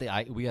 we got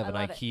we have I an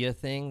love it. IKEA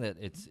thing that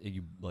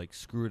you like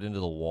screw it into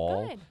the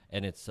wall, Good.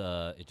 and it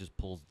just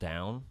pulls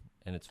down,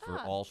 and it's for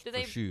all do for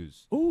they-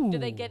 shoes. Ooh, Do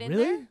they get in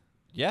really? there?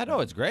 Yeah, no,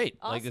 it's great.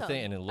 Awesome. Like the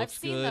thing, and it looks I've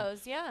seen good.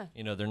 those, yeah.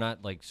 You know, they're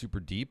not like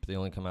super deep. They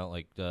only come out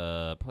like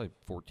probably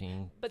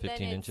 14, But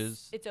 15 then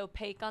inches. it's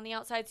opaque on the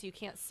outside, so you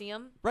can't see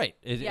them. Right.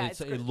 Yeah,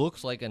 It it's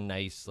looks like a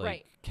nice like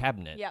Right.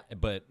 cabinet. Yep.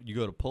 But you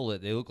go to pull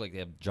it, they look like they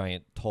have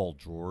giant tall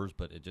drawers,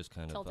 but it just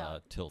kind Tilt of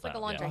out. tilt It's like a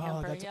out. laundry yeah.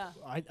 hamper, that's-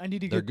 yeah. I need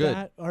to They're get good.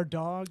 that. Our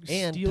dog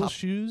And steals top-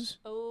 shoes.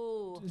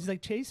 Oh. He's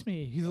like, chase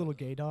me. He's a little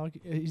gay dog.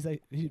 He's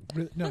like,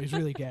 no, he's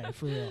really gay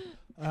for real.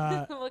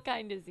 What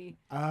kind is he?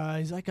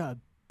 He's like a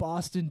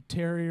Boston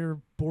Terrier,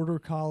 Border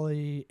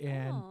Collie,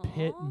 and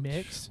Pit Aw.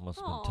 mix. Must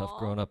have been tough Aw.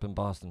 growing up in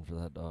Boston for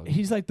that dog.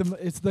 He's like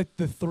it's like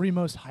the three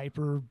most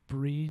hyper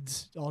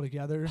breeds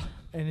altogether,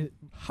 and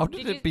How did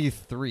Did it you- be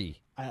 3?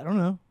 I don't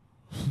know.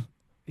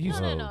 He's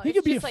No. he It's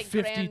could be a just like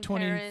 50,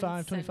 25,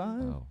 grandparents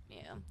 25. Oh.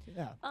 Yeah.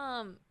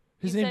 Yeah.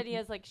 He His said name- he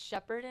has like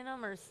shepherd in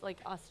him, or like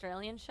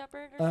Australian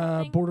shepherd or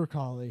something. Border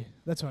Collie.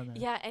 That's what I meant.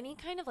 Yeah, any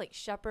kind of like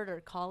shepherd or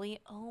collie.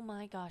 Oh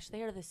my gosh,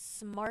 they are the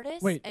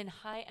smartest Wait. and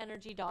high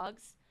energy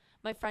dogs.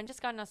 My friend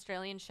just got an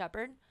Australian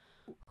shepherd.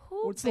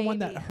 Who What's the one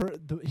that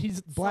baby.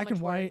 he's black much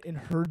and white work. and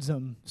herds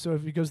them. So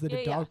if he goes to the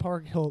Yeah, dog yeah.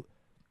 park,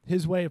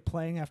 his way of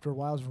playing after a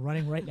while is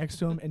running right next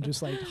to him and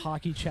just like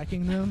hockey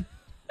checking them.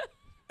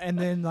 And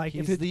then like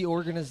He's if the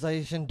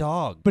organization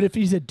dog. but if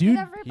he's a dude,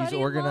 Everybody He's in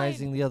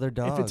organizing line. the other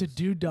dogs. if it's a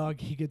dude dog,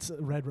 he gets a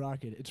red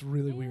rocket. It's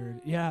really weird.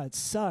 Yeah, it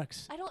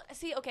sucks. I don't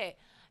see. Okay,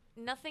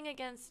 nothing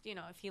against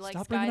if he likes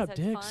Stop bringing guys, up that's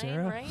dick, fine,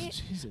 Sarah.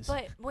 right? Jesus.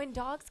 But when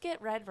dogs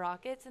get red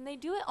rockets, and they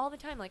do it all the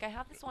time. Like I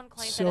have this one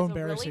client So that has a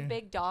really embarrassing.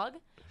 big dog.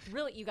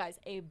 Really, you guys,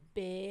 a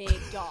big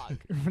dog.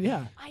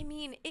 yeah. I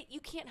mean,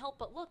 you can't help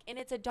but look, and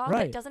it's a dog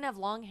Right. that doesn't have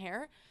long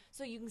hair,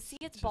 so you can see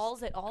its Just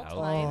balls at all out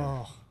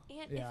times. Oh.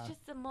 And yeah. it's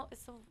just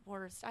it's the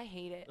worst. I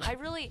hate it. I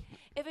really,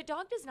 if a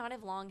dog does not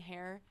have long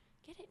hair,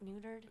 get it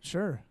neutered.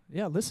 Sure.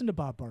 Yeah, listen to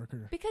Bob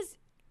Barker. Because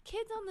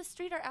kids on the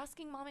street are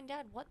asking mom and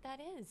dad what that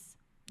is.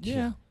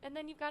 Yeah. And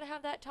then you've got to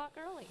have that talk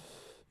early.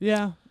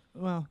 Yeah.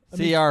 Well, I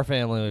See, mean, our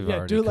family, we've yeah,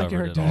 already do it like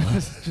covered Eric it all.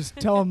 does. Just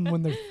tell them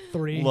when they're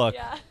 3. Look,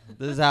 Yeah.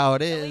 this is how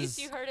it At is.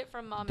 least you heard it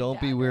from mom Don't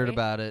and dad. be weird right?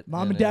 about it.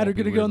 Mom and it dad are won't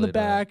be going to go in the weird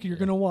later on. back. You're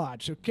going to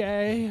watch,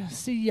 okay?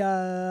 See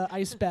ya.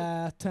 Ice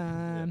bath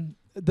time.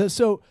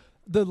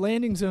 The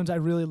landing zones I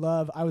really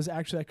love. I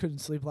couldn't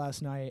sleep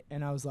last night,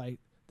 and I was like,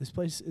 this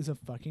place is a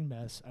fucking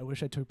mess. I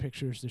wish I took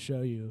pictures to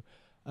show you.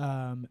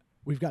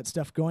 We've got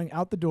stuff going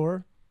out the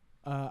door.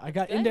 I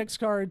got Good. index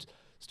cards,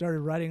 started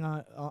writing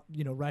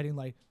writing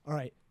like, all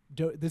right,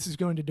 this is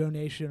going to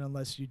donation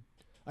unless you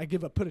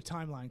put a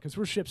timeline because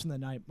we're ships in the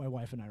night, my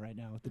wife and I right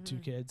now with the 2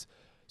 kids.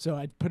 So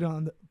I put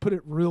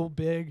it real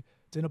big.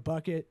 It's in a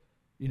bucket.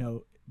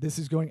 This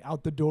is going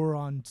out the door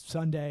on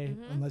Sunday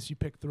unless you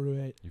pick through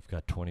it. You've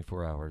got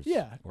 24 hours.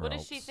 Yeah. or What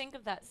does she else. think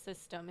of that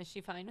system? Is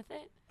she fine with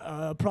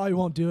it? Probably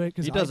won't do it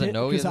because He doesn't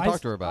know. He hasn't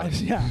talked to her about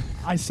it. Yeah,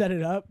 I set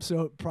it up,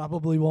 so it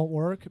probably won't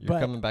work. You're but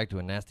coming back to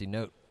a nasty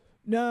note.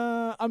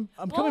 no, I'm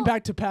coming Well-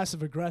 back to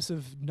passive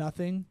aggressive.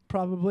 Nothing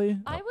probably.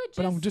 I would just.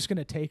 But I'm just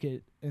gonna take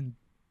it and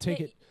take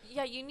yeah, it.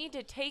 Yeah, you need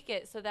to take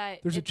it so that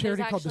There's a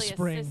charity called The actually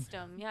Spring. A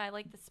system. Yeah, I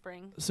like the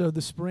spring. So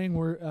the spring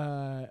we're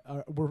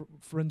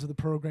friends of the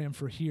program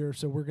for here,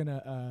 so we're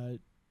gonna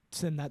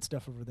send that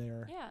stuff over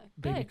there. Yeah,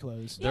 Baby good.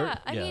 clothes. They're- Yeah,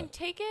 I yeah. mean,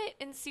 take it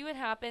and see what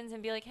happens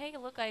and be like, hey,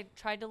 look, I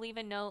tried to leave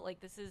a note. Like,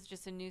 this is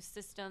just a new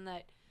system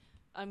that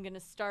I'm going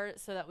to start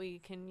so that we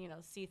can,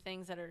 see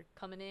things that are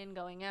coming in,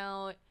 going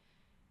out.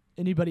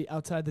 Anybody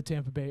outside the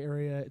Tampa Bay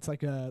area, it's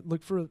like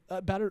look for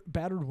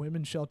battered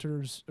women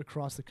shelters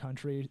across the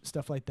country,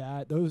 stuff like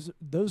that. Those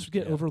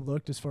get Yeah.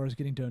 overlooked as far as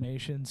getting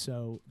donations.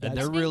 So And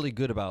that's they're really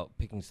good about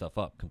picking stuff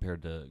up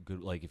compared to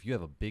good. Like if you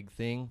have a big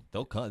thing,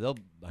 they'll come.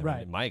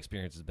 Right. My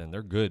experience has been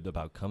they're good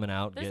about coming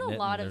out, There's getting a it.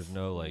 lot and of there's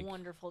no like.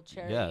 wonderful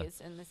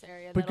charities in this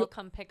area But that'll go-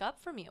 come pick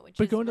up from you, which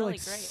but is going really to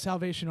like great.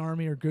 Salvation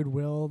Army or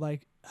Goodwill,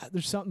 like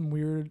there's something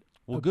weird.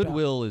 Well, about-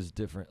 Goodwill is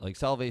different. Like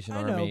Salvation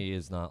I know. Army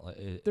is not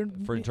like They're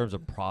for in ne- terms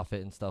of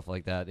profit and stuff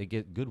like that.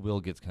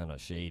 Goodwill gets kind of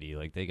shady.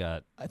 Like they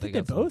got. I think they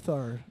got some- both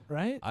are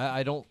right.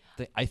 I don't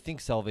think. I think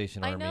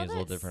Salvation I Army know is a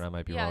little that's- different. I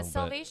might be yeah, wrong,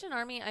 Salvation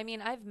Army, I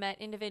mean, I've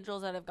met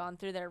individuals that have gone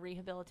through their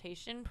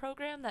rehabilitation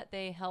program that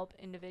they help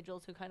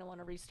individuals who kind of want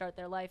to restart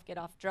their life, get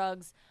off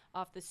drugs,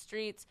 off the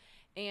streets.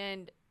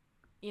 And,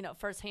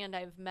 firsthand,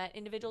 I've met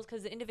individuals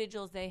because the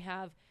individuals they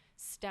have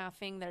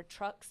staffing their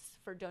trucks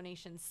for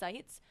donation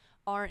sites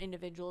are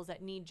individuals that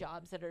need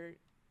jobs that are,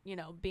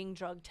 being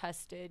drug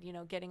tested,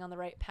 getting on the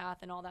right path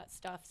and all that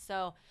stuff.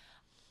 So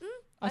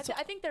I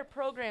think their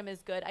program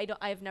is good.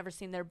 I've never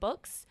seen their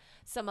books.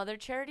 Some other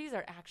charities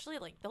are actually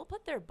they'll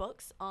put their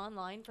books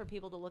online for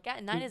people to look at,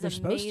 and that is They're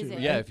supposed to, amazing.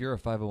 right? Yeah, if you're a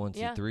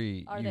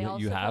 501c3, Are they you all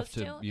have supposed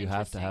to to? you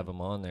have to have Interesting.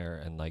 them on there,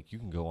 and like you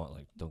can go on.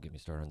 Like, don't get me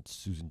started on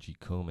Susan G.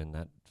 Komen,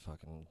 that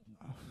fucking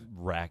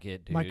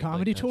racket. Dude. My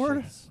comedy that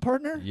tour shit's-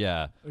 partner.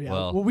 Yeah. Yeah.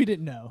 Well, we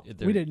didn't know.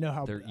 they're- We didn't know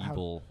how they're how-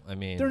 evil. I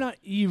mean, They're not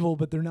evil,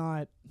 but they're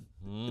not.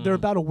 They're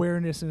about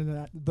awareness,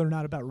 and they're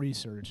not about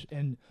research.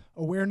 And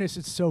awareness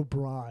is so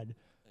broad.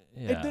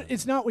 Yeah.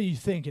 It's not what you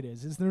think it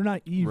is. They're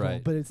not evil,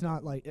 Right. but it's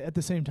not like at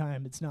the same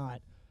time, it's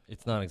not.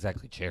 It's not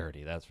exactly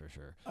charity, that's for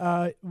sure.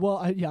 Well,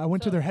 I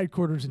went to So- their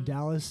headquarters in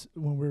Dallas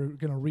when we were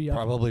gonna re-up.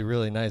 Probably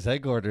really nice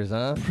headquarters,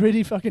 huh?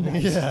 Pretty fucking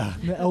nice. Yeah.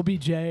 The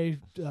LBJ,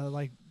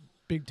 like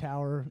big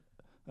tower.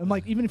 I'm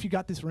like, even if you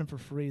got this rent for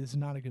free, this is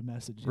not a good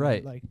message. you know?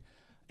 Right. Like,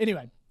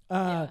 anyway,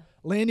 Yeah.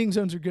 landing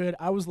zones are good.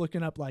 I was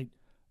looking up like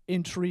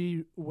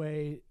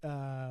entryway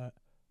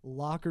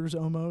lockers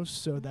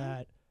almost, so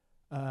that.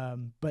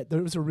 But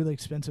those are really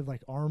expensive,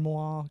 like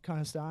armoire kind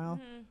of style.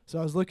 Mhm. So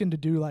I was looking to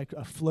do like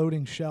a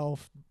floating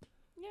shelf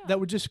Yeah. that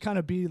would just kind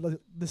of be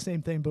the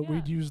same thing, but Yeah.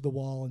 we'd use the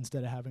wall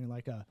instead of having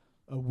like a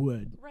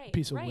wood Right,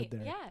 piece of right. wood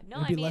there. Yeah, no,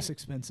 It'd I be mean, less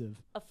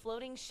expensive. a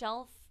floating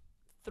shelf,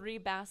 3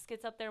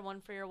 baskets up there,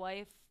 one for your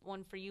wife,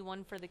 one for you,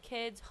 one for the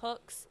kids,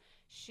 hooks,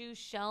 shoe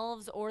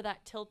shelves, or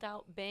that tilt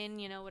out bin,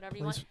 whatever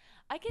you Place, want.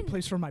 I can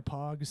place for my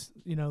pogs,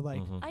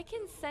 like Mhm. I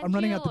can send I'm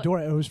running you out the door.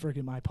 I always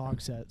forget my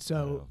pog set.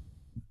 So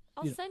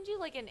I'll you know. send you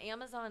like an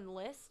Amazon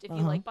list if you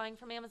Uh-huh. like buying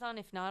from Amazon.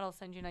 If not, I'll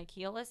send you an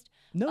IKEA list.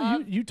 no,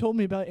 Um, you told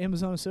me about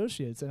Amazon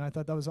Associates, and I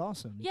thought that was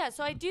awesome. Yeah,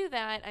 so I do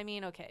that. I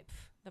mean, okay,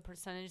 the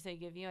percentage they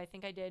give you, I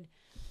think I did,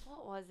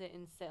 what was it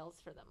in sales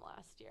for them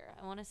last year?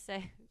 I want to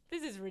say,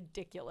 this is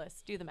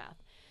ridiculous. Do the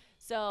math.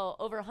 So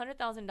over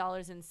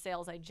 $100,000 in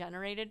sales I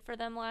generated for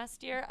them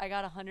last year. I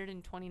got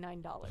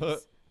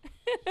 $129.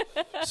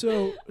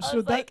 So I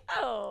was that like,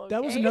 oh,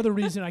 that was okay. another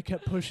reason I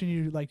kept pushing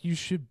you. Like, you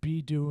should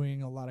be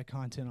doing a lot of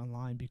content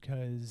online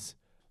because,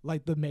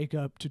 like, the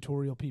makeup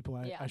tutorial people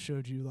I Yeah.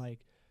 showed you, like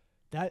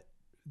that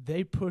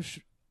they push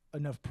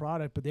enough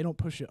product, but they don't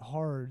push it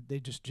hard. They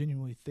just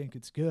genuinely think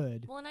it's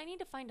good. Well, and I need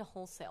to find a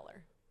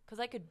wholesaler because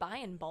I could buy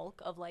in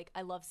bulk of like,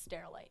 I love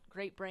Sterilite.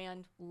 Great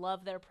brand.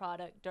 Love their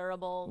product.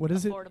 Durable. What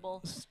is it?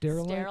 affordable.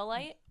 Sterilite.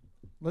 Sterilite.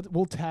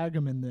 We'll tag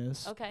them in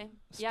this. Okay.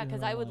 Yeah,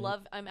 because I would Sterilite.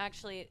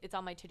 love, it's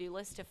on my to-do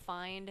list to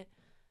find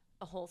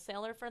a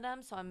wholesaler for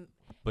them. So I'm,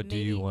 But do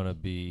you maybe- want to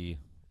be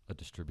a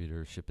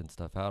distributor shipping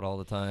stuff out all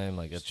the time?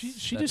 Like it's,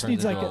 She that just turns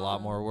needs like into a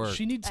lot more work.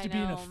 She needs I to be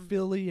an know.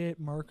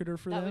 affiliate marketer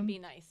for that them. would be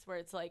nice where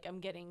it's like I'm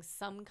getting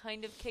some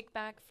kind of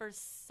kickback for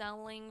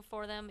selling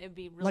for them. It'd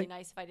be really Like-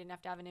 nice if I didn't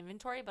have to have an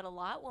inventory, but a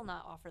lot will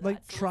not offer Like,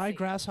 that. so we'll try see.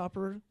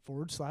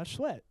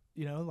 grasshopper/sweat.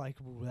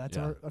 That's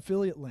Yeah. our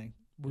affiliate link.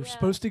 We're Yeah.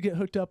 supposed to get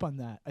hooked up on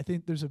that. I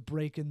think there's a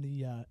break in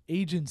the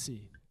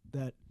agency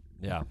that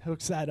Yeah.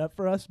 hooks that up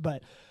for us,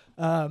 but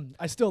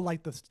I still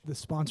like the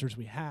sponsors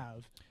we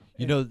have.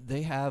 You know,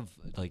 they have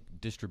like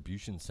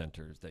distribution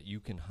centers that you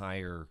can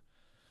hire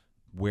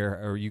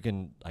or you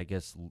can, I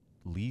guess,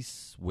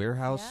 lease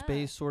warehouse Yeah.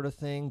 space sort of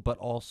thing, but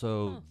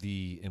also Huh.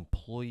 the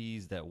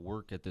employees that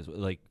work at this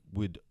like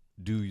would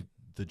do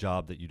the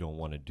job that you don't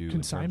want to do in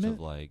terms Consignment? of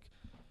like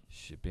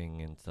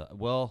shipping and stuff.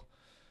 Well,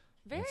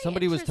 Very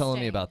somebody was telling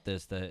me interesting. about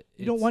this that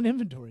You don't it's- want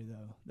inventory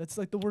though. That's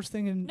like the worst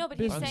thing in No, but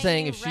business. he's I'm saying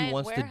saying, you if she rent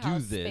wants to do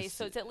warehouse this- space,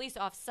 so it's at least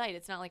off-site.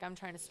 It's not like I'm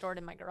trying to store it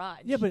in my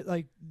garage. Yeah, but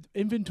like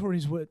inventory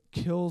is what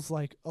kills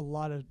like a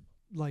lot of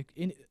like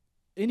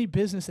any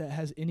business that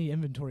has any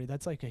inventory.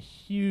 That's like a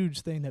huge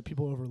thing that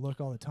people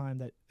overlook all the time.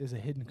 That is a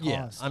hidden cost.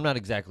 Yeah, I'm not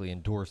exactly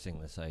endorsing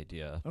this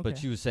idea, Okay. but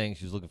she was saying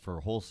she was looking for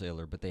a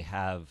wholesaler, but they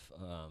have,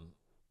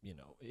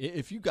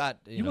 if you got,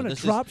 you know, want a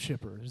this drop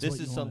shipper. this what is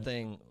you want.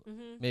 something,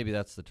 hmm maybe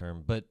that's the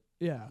term, but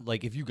Yeah.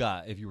 like if you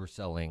were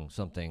selling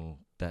something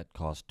that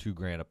cost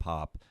 $2,000 a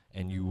pop,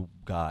 and you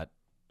got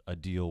a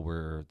deal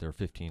where they're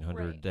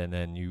 1,500, Right. and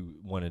then you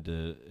wanted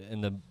to,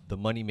 and the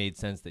money made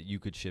sense that you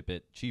could ship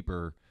it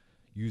cheaper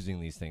using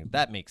these things.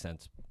 That makes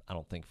sense. I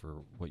don't think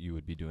for what you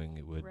would be doing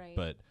it would, Right.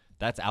 but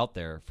that's out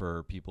there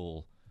for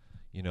people,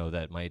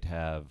 that might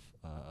have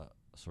a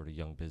sort of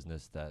young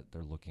business that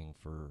they're looking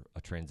for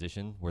a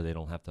transition where they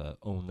don't have to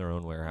own their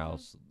own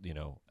warehouse,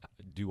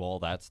 do all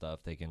that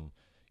stuff. They can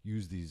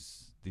use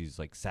these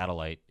like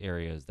satellite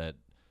areas that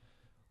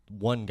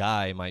one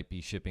guy might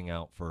be shipping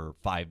out for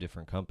 5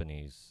 different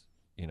companies,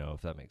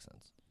 if that makes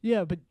sense.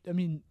 Yeah, but I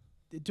mean,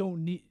 if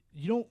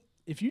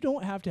you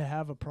don't have to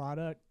have a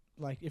product,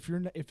 like if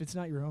it's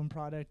not your own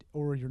product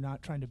or you're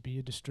not trying to be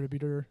a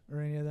distributor or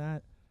any of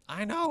that.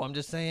 I know. I'm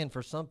just saying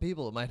for some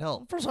people it might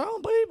help. For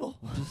some people.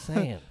 I'm just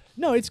saying.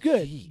 No, it's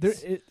good.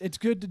 Jeez. It's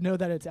good to know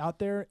that it's out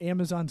there.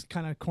 Amazon's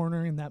kind of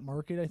cornering that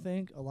market, I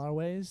think, a lot of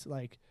ways.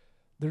 Like,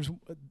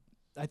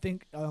 I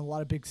think a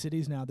lot of big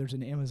cities now, there's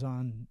an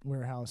Amazon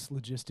warehouse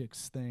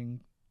logistics thing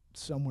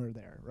somewhere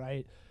there,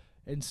 right?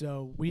 And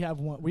so we have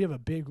a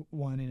big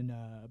one in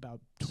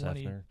about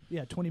 20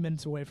 Sefner. 20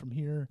 minutes away from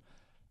here.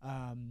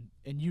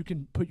 And you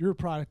can put your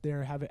product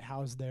there, have it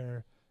housed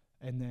there,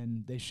 and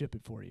then they ship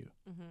it for you.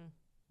 hmm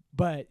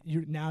But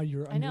you're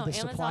I under know the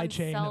supply Amazon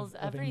chain sells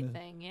of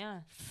everything.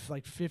 Yeah,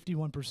 like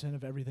 51%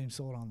 of everything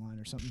sold online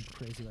or something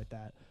crazy like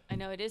that. I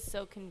know it is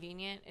so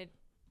convenient. It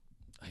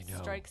I know.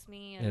 strikes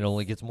me. And it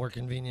only gets more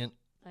convenient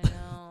I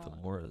know.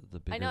 the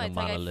bigger I know. the It's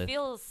like I monolith.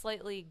 feel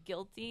slightly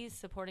guilty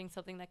supporting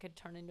something that could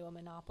turn into a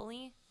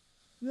monopoly.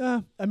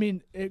 Yeah, I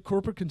mean,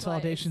 corporate But it's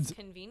consolidation's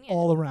convenient.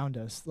 all around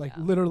us. Like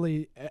Yeah.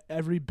 literally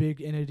every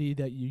big entity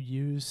that you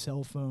use,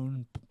 cell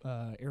phone,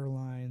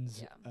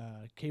 airlines,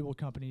 Yeah. cable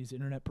companies,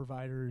 internet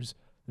providers.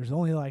 There's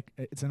only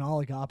it's an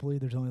oligopoly.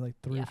 There's only like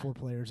 3 or Yeah. 4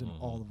 players in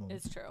Mhm. all of them.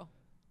 It's true.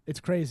 It's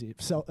crazy.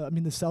 So I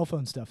mean, the cell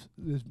phone stuff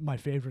is my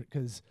favorite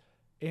because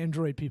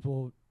Android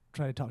people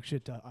try to talk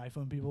shit to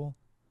iPhone people,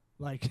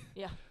 like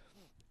Yeah.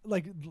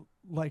 like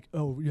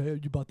oh yeah,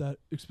 you bought that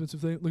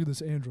expensive thing. Look at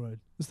this Android.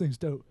 This thing's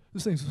dope.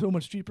 This thing's so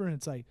much cheaper. And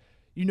it's like,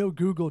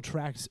 Google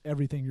tracks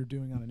everything you're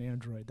doing on an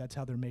Android. That's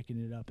how they're making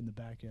it up in the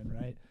back end,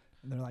 right?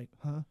 And they're like,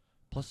 huh?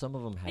 Plus, some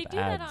of them have They do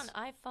ads. that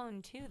on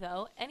iPhone too,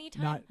 though.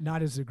 Anytime,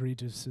 Not as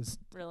egregious as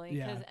really,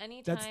 yeah, because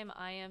anytime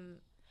I am,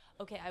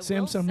 okay, I will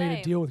Samsung made a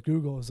say, deal with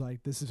Google. Is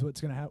like, this is what's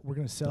gonna happen. We're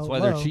gonna sell That's why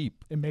low they're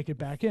cheap. and make it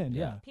back in.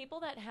 Yeah. Yeah. people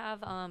that have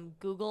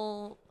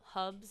Google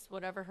Hubs,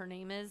 whatever her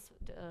name is,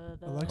 the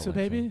Alexa, Alexa.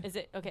 baby, is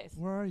it okay?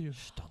 where are you?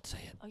 Shh, don't say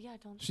it. Oh yeah,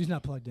 don't. She's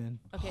not plugged in.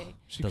 Okay.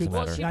 She Doesn't could.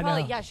 matter. Well, she I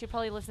probably know. she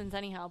probably listens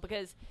anyhow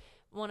because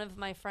one of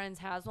my friends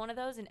has one of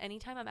those, and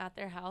anytime I'm at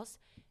their house,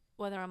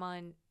 whether I'm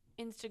on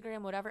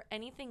Instagram, whatever,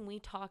 anything we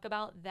talk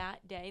about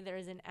that day, there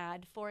is an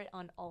ad for it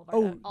on all of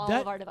our all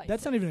of our devices.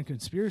 that's not even a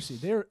conspiracy.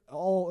 They're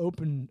all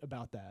open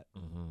about that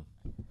Mm-hmm.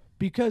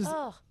 because,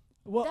 Oh,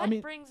 well, that I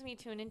mean, brings me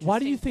to an interesting why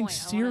do you think point.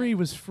 Siri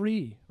was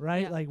free,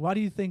 right? Yeah. Like, why do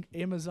you think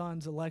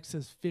Amazon's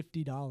Alexa's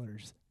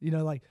 $50?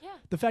 Like Yeah,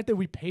 the fact that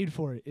we paid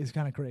for it is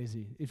kind of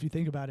crazy if you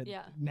think about it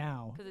Yeah.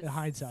 now because in it's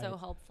hindsight. so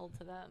helpful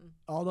to them.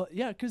 Although,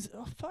 yeah, because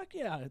fuck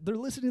yeah, they're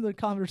listening to the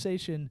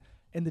conversation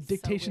and the So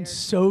dictation's weird.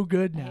 so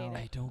good I hate now. it.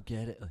 I don't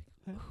get it. Like,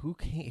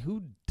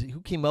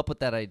 who came up with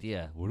that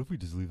idea? What if we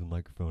just leave the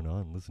microphone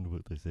on and listen to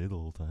what they say the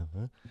whole time?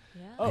 Huh?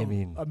 Yeah, Oh, I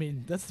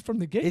mean, that's from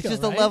the get-go. it's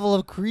just right? a level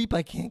of creep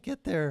I can't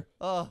get there.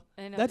 Oh,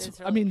 I know, That's. it's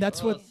I really mean,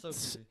 that's creepy. what.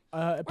 so creepy.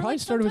 It probably like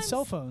started with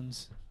cell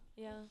sometimes- phones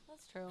Yeah,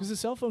 that's true. because the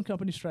cell phone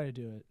companies try to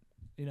do it.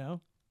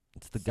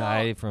 It's the So-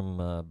 guy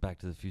from Back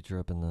to the Future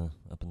up in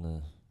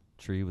the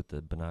tree with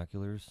the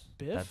binoculars.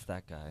 Biff? That's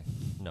that guy.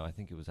 No, I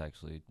think it was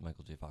actually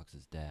Michael J.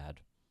 Fox's dad.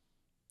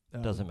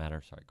 Oh. Doesn't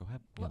matter. Sorry, go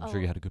ahead. Well, I'm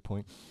sure you had a good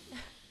point.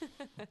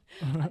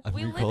 I'm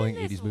we live recalling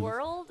in this 80s movies.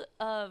 world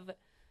of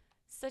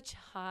such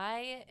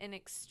high and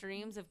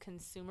extremes of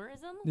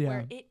consumerism Yeah.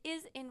 where it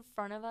is in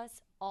front of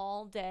us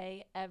all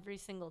day, every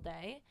single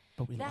day.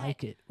 But we that-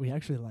 like it. We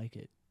actually like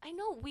it. I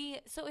know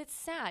so it's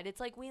sad. It's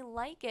like we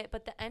like it,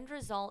 but the end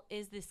result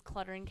is this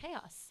clutter and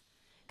chaos.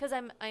 Because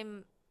I'm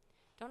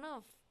don't know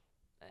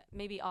if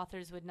maybe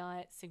authors would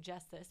not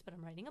suggest this, but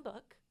I'm writing a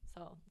book,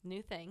 so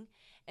new thing,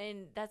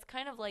 and that's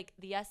kind of like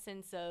the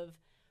essence of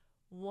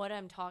what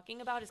I'm talking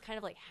about is kind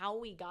of like how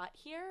we got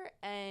here,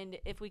 and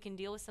if we can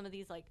deal with some of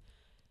these like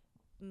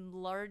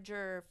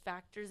larger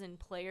factors and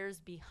players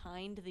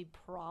behind the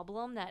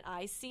problem that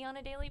I see on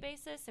a daily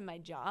basis in my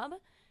job,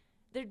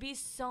 there'd be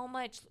so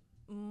much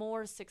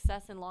more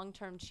success and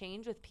long-term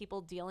change with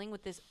people dealing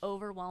with this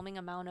overwhelming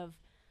amount of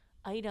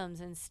items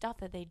and stuff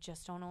that they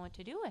just don't know what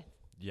to do with.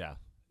 Yeah.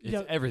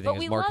 Yeah, Everything but is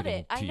we love marketing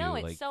it. I to know, you.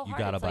 it's Like, so you hard.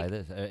 gotta It's buy like-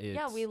 this.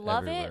 Yeah, It's we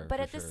love everywhere, it, but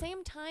for at the sure.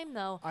 same time,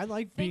 though, I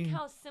like think being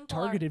how simple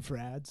our- targeted for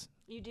ads.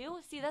 you do.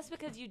 See, that's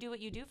because you do what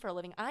you do for a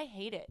living. I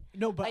hate it.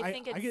 No, but I I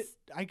think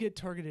I get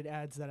targeted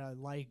ads that I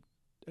like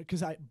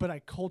because I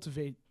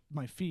cultivate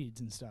my feeds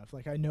and stuff.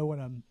 Like I know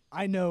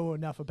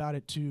enough about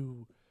it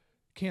to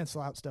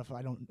cancel out stuff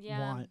I don't Yeah.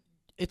 want.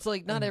 It's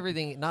like not And-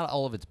 everything, not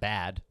all of it's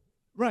bad.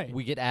 Right.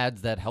 We get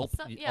ads that help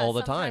all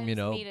the time, you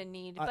know. Meet a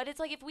need, but it's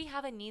like if we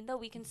have a need, though,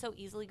 we can so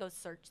easily go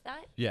search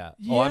that. Yeah.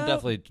 Oh, I'm Yeah,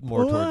 definitely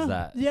more towards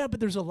that. Yeah, but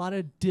there's a lot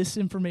of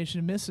disinformation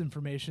and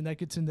misinformation that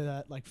gets into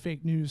that like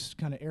fake news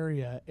kind of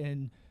area,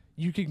 and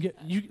you can get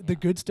the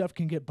good stuff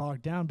can get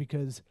bogged down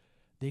because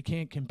they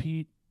can't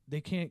compete.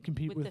 They can't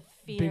compete With with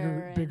the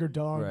bigger fear and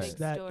dogs Right. big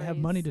that have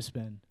money to stories.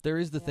 spend. There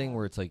is the thing Yeah.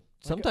 where it's like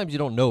sometimes you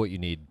don't know what you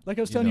need. Like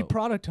I was You telling you, know.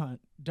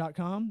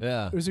 producthunt.com.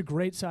 Yeah. It was a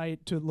great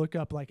site to look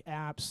up like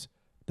apps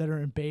that are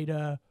in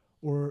beta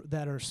or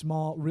that are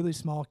small, really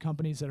small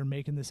companies that are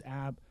making this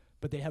app,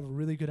 but they have a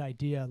really good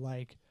idea.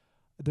 Like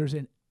there's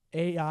an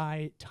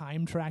AI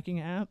time tracking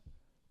app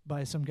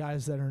by some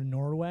guys that are in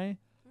Norway.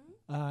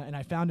 And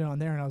I found it on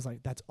there and I was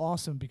like, that's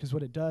awesome because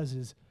what it does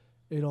is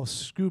it'll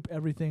scoop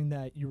everything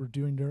that you were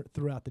doing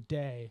throughout the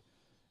day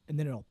and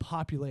then it'll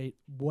populate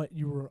what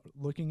you were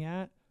looking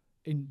at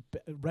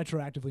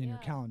retroactively in your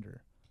Yeah.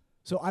 calendar.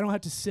 So I don't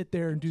have to sit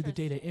there and do the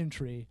data Interesting.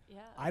 entry.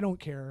 Yeah. I don't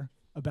care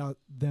about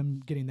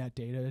them getting that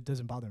data. It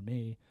doesn't bother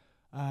me.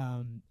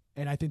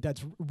 And I think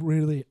that's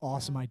really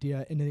awesome Yeah.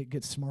 idea. And then it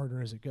gets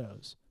smarter as it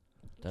goes.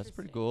 That's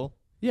pretty Interesting. cool.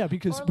 Yeah,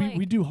 because Or we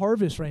like- do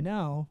harvest right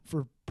now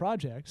for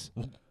projects.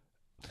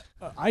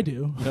 I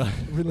do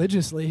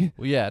religiously.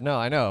 Well, yeah, no,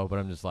 I know, but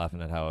I'm just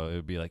laughing at how it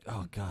would be like,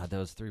 oh God, that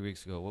was 3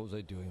 weeks ago. What was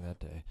I doing that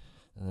day?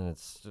 And then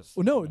it's just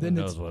Well, no, who then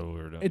knows it's what we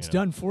were doing. it's you know?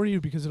 done for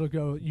you because it'll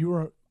go. You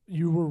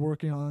were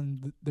working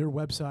on their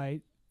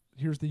website.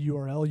 Here's the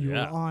URL. You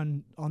Yeah. were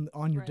on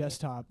your Right.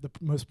 desktop, the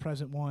most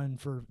present one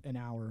for an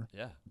hour.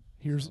 Yeah,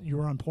 You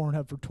were on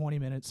Pornhub for 20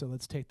 minutes, so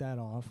let's take that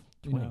off.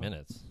 20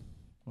 minutes.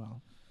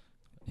 Well,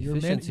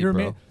 Efficiency, You're a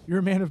bro. man. You're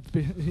a man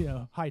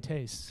of high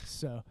taste.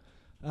 So,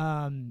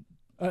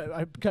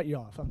 I cut you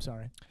off. I'm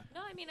sorry.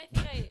 No, I mean, I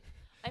think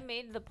I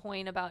made the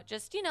point about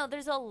just,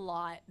 there's a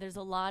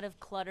lot of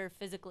clutter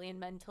physically and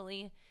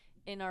mentally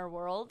in our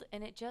world,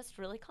 and it just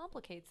really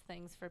complicates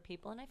things for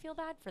people, and I feel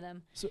bad for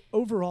them. So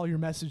overall, your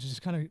message is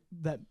kind of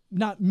that,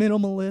 not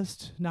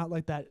minimalist, not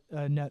like that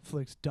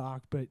Netflix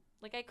doc, but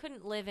Like, I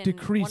couldn't live in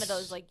Decrease. one of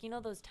those, like,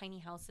 those tiny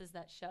houses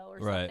that show or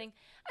Right. something.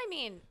 I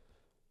mean,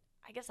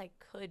 I guess I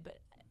could, but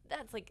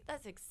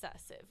that's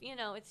excessive.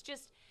 It's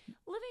just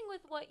living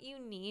with what you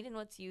need and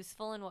what's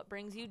useful and what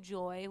brings you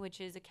joy, which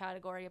is a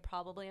category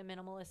probably a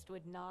minimalist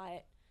would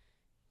not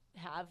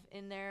have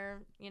in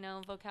their,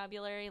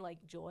 vocabulary. Like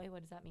joy,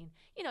 what does that mean?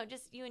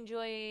 Just you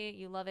enjoy it,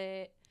 you love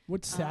it.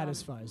 what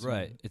satisfies you.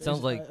 Right. It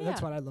sounds like- that's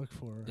Yeah. what I look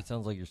for. It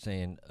sounds like you're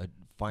saying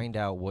find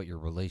out what your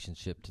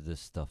relationship to this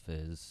stuff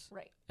is.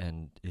 Right.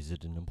 And is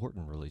it an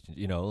important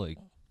relationship? Like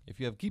if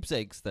you have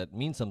keepsakes that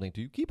mean something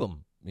to you, keep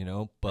them,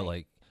 but Right.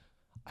 like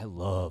I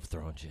love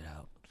throwing shit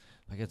out.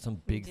 I got some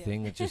big too.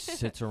 thing that just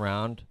sits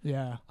around.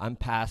 Yeah. I'm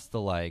past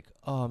the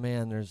oh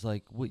man, there's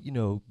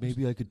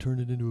maybe I could turn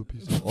it into a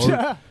piece of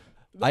art.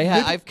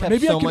 I've kept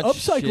maybe so I can much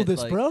upcycle shit,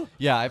 this, bro.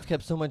 Yeah, I've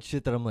kept so much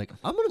shit that I'm like,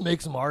 I'm gonna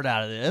make some art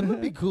out of it. It's gonna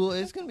be cool.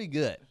 It's gonna be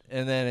good.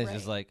 And then it's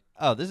just Right. like,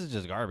 oh, this is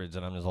just garbage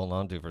that I'm just holding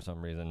on to for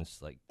some reason. It's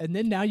just like, And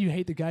then now you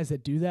hate the guys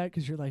that do that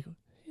because you're like, what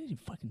do you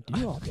fucking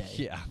do all day?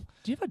 yeah,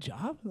 Do you have a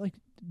job? Like,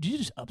 do you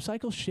just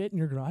upcycle shit in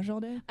your garage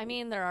all day? I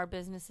mean, there are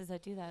businesses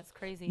that do that. It's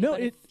crazy. No,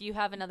 but if if you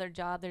have another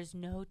job, there's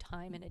no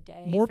time in a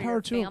day More for power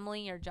your to 'em.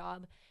 family, your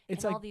job,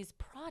 It's and like all these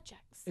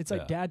projects. it's Yeah.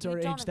 like dads You our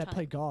don't age have that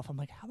play time. golf. I'm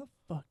like, how the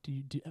fuck do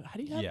you do? How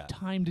do you have Yeah.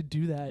 time to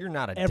do that? you're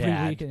not a every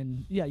dad.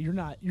 weekend. Yeah, you're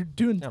not. You're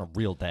doing. Not a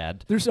real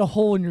dad. There's a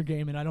hole in your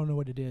game, and I don't know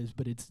what it is,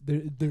 but it's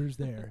there. There's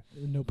there.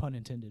 No pun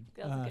intended.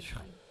 That was a good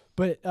time.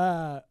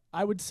 But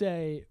I would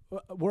say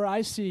where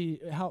I see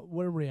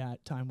where are we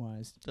at time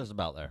wise? Just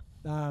about there.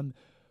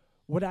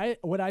 What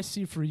I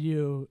see for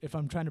you, if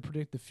I'm trying to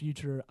predict the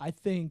future, I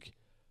think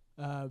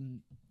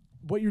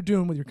what you're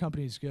doing with your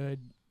company is good,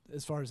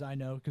 as far as I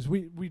know, because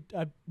we've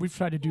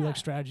tried to do Yeah. like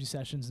strategy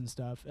sessions and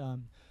stuff,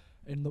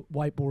 in the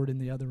whiteboard in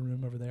the other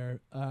room over there.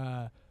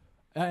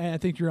 And I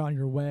think you're on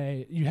your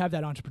way. You have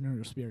that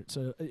entrepreneurial spirit,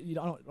 so you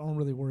don't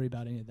really worry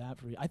about any of that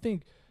for you. I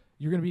think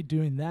you're going to be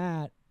doing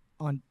that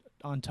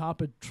on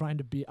top of trying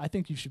to be. I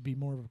think you should be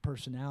more of a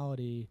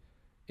personality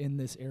in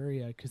this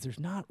area because there's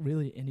not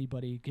really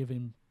anybody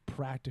giving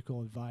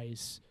practical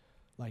advice.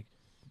 Like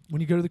when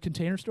you go to the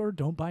Container Store,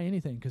 don't buy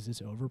anything because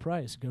it's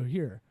overpriced. Go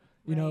here,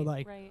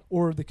 Right.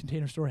 or the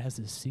Container Store has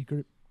this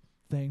secret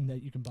thing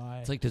that you can buy.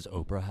 It's like, does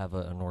Oprah have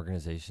an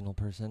organizational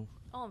person?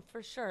 Oh,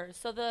 for sure.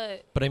 So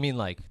But I mean,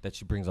 that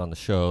she brings on the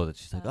show. That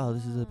she's like, oh,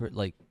 this is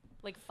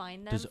like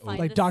find them, Does find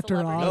Like the Dr.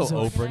 celebrity no. Oz. Oprah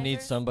organizers.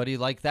 needs somebody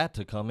like that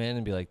to come in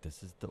and be like,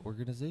 this is the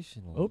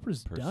organizational.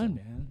 Oprah's person. done,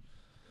 man.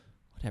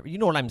 Whatever. You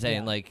know what I'm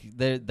saying? Yeah. Like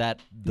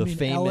the mean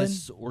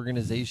famous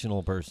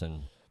organizational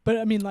person. But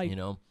I mean, like, You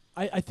know.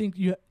 I think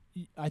you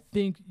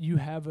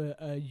have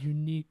a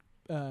unique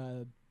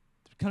kind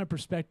of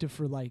perspective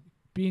for like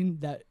being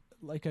that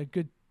like a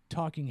good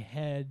talking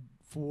head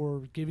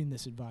for giving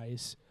this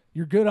advice.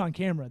 You're good on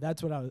camera.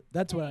 That's what I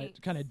Thanks.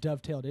 kind of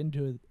dovetailed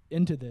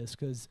into this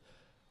because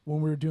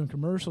when we were doing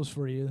commercials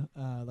for you,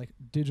 like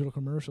digital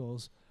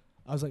commercials,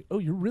 I was like, oh,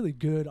 you're really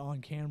good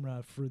on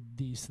camera for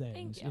these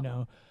things. Thank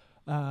you.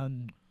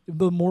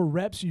 The more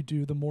reps you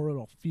do, the more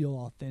it'll feel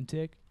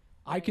authentic.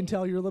 I can Right.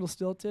 tell you're a little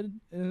stilted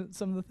in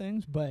some of the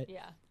things, but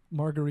Yeah.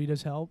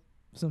 margaritas help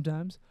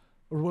sometimes,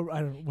 or what,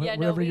 I don't know, Yeah. No.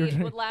 whatever you're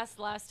doing.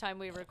 Last time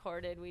we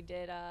recorded, we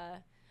did.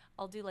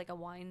 I'll do like a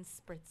wine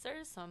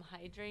spritzer, so I'm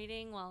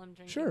hydrating while I'm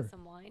drinking Sure.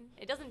 some wine.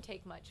 It doesn't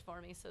take much for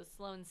me, so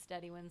slow and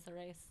steady wins the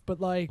race. But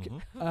like,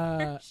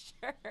 For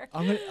sure.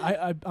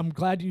 I'm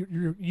glad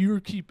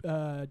you keep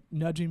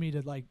nudging me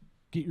to like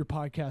get your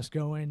podcast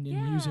going and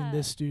using Yeah.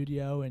 this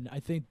studio, and I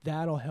think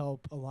that'll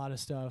help a lot of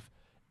stuff.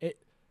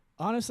 It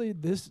honestly,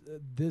 this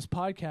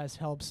podcast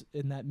helps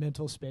in that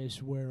mental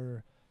space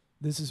where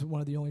this is one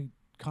of the only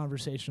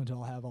conversations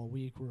I'll have all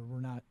week where we're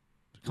not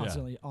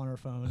constantly on our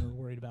phone or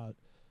worried about.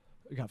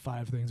 We got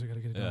 5 things I got to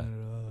get Yeah.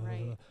 done.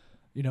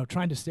 Right.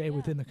 Trying to stay Yeah.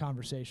 within the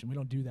conversation. We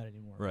don't do that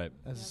anymore. Right.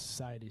 As a Yep.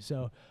 society.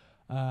 So,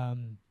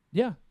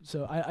 yeah.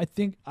 So I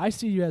think I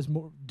see you as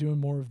doing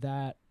more of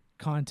that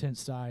content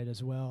side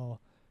as well,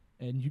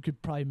 and you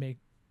could probably make,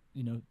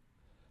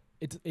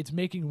 it's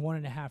making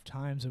 1.5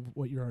 times of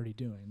what you're already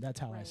doing. That's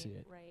how I see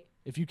it. Right.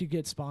 If you could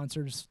get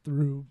sponsors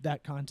through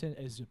that content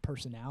as a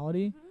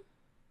personality, Mhm.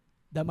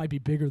 that might be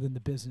bigger than the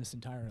business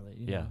entirely.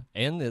 you Yeah, know?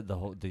 and the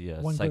whole One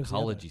goes the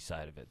psychology other.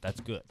 side of it. That's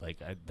good. Like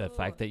the Ooh.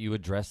 fact that you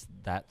address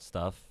that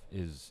stuff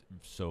is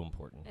so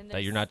important. And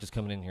That you're there's- not just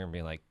coming in here and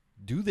being like,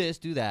 do this,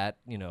 do that.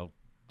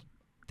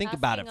 Think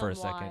about it Asking for a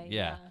them second. why,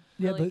 Yeah,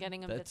 Yeah, Really but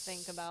getting them to that's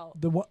think about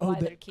The one, why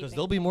the, they're keeping. because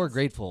they'll be more things.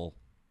 grateful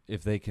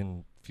if they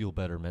can feel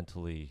better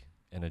mentally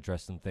and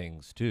address some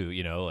things too.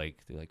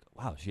 Like they're like,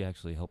 wow, she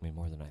actually helped me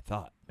more than I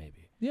thought.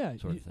 Maybe. Yeah,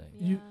 sort of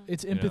thing.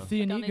 it's You know?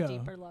 empathy and Like on ego. a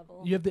deeper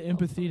level. You have the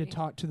empathy to hopefully.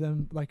 talk to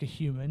them like a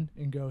human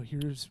and go,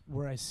 here's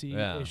where I see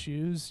Yeah.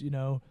 issues.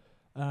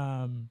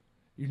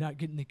 You're not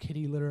getting the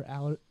kitty litter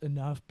out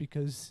enough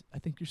because I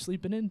think you're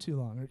sleeping in too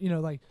long, or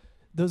like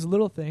those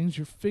little things.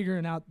 You're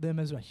figuring out them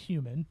as a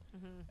human,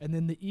 and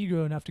then the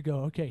ego enough to go,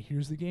 okay,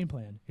 here's the game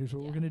plan. Here's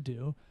what we're Yeah. gonna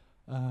do,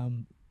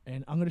 and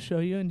I'm gonna show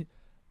you. And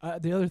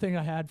the other thing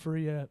I had for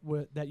you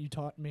that you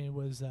taught me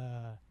was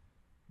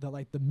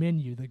the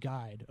menu, the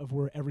guide of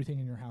where everything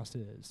in your house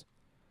is.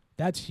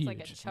 That's It's huge. like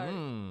a chart.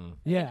 Mm.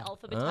 Yeah. An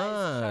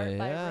alphabetized chart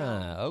by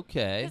room. Yeah.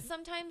 Okay. Because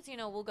sometimes,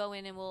 we'll go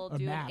in and we'll A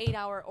do map. an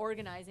 8-hour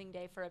organizing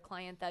day for a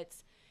client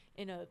that's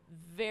in a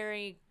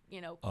very,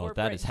 that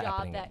corporate is job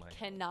happening that at my-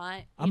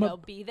 cannot, I'm a-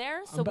 be there.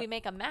 I'm So ba- we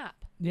make a map.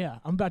 Yeah,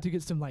 I'm about to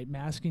get some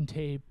masking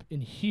tape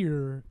in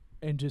here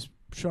and just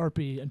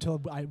Sharpie until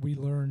we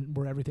learn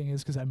where everything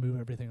is because I move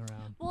everything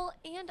around. Well,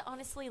 and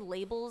honestly,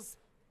 labels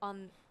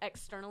on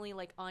externally,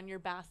 like on your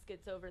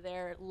baskets over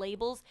there,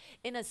 labels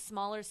in a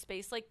smaller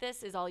space like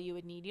this is all you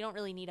would need. You don't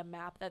really need a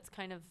map. That's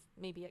kind of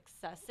maybe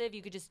excessive.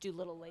 You could just do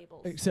little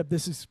labels. Except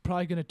this is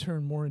probably going to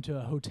turn more into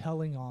a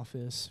hoteling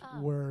office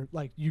Oh. where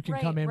you can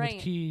Right, come in right.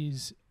 with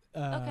keys,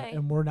 Okay.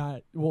 and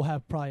we'll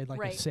have probably a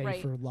Right, safe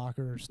right. or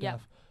locker or Yep.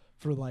 stuff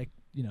for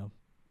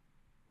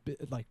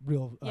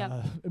real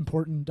Yep.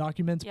 important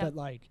documents. Yep.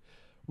 But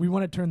we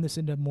want to turn this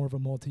into more of a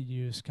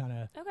multi-use kind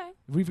of. Okay.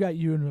 We've got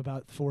you and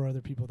about 4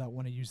 other people that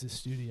want to use this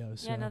studio.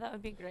 So, Yeah, no, that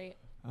would be great.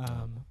 That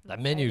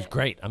I'm menu's excited.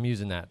 great. I'm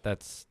using that.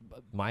 That's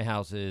my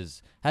house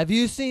is. Have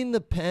you seen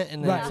the pen?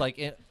 And then Right. it's like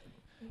maybe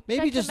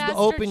Check the just master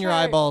open your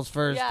chart. eyeballs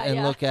first Yeah, and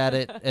yeah. look at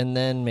it, and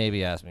then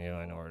maybe ask me.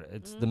 I know where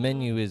it's the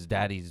menu Mhm. is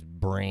Daddy's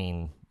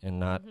brain and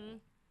not Mhm.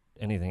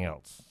 anything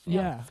else. So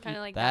Yeah. It's kind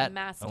of like That that I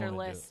master wanna do.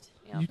 list.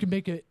 Yeah. You could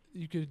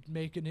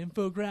make an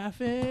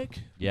infographic,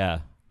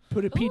 Yeah.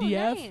 put a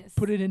PDF, nice.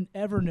 put it in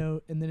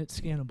Evernote, and then it's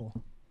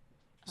scannable.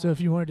 So if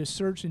you wanted to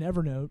search in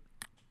Evernote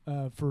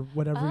for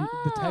whatever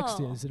the text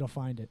Oh. is, it'll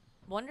find it.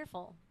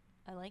 Wonderful.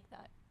 I like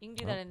that. You can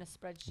do Well, that in a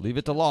spreadsheet. Leave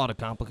it to too. law to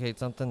complicate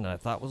something that I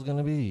thought was going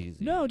to be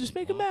easy. No, just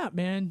make a map,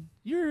 man.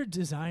 You're a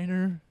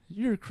designer.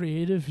 You're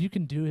creative. You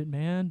can do it,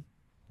 man.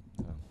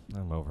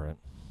 I'm over it.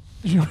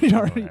 You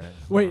already, Alright.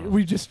 wait,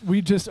 we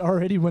just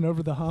already went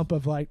over the hump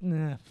of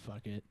nah,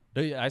 fuck it.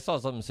 I saw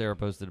something Sarah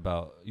posted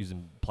about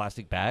using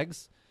plastic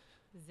bags.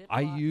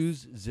 I Ziplocs.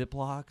 use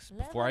Ziplocs.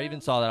 Before I even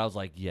Love saw that, I was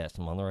like, yes,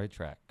 I'm on the right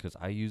track because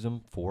I use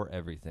them for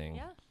everything.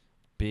 Yeah.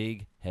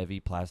 Big, heavy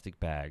plastic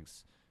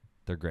bags.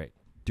 They're great.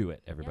 Do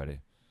it, everybody.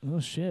 Oh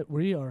shit,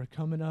 we are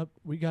coming up.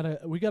 We gotta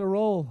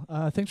roll.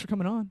 Thanks for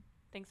coming on.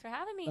 Thanks for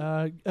having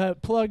me.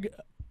 Plug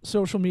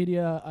social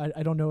media.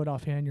 I don't know it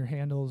offhand. Your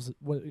handles.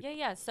 What?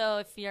 Yeah. So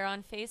if you're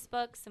on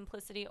Facebook,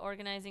 Simplicity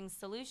Organizing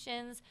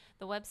Solutions,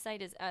 the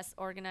website is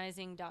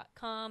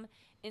sorganizing.com.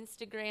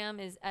 Instagram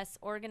is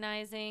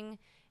sorganizing,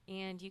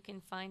 and you can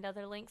find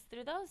other links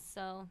through those.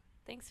 So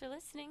thanks for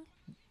listening.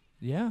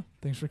 Yeah.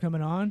 Thanks for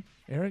coming on,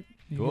 Eric.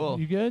 Cool.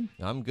 You good?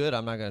 I'm good.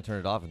 I'm not going to turn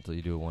it off until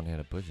you do a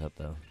one-handed push-up,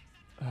 though.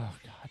 Oh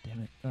god damn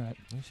it! All right.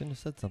 You shouldn't have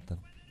said something.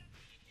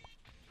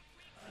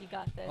 You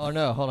got this. Oh,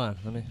 no. Hold on.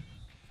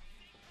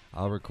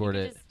 I'll You record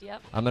can it. just-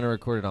 yep. I'm going to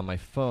record it on my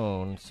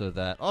phone so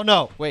that... Oh,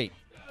 no. Wait.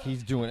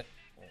 He's doing it.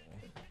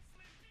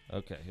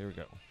 Okay. Here we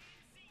go.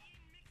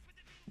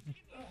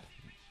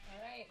 All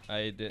right.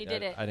 I did. He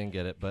did it. I didn't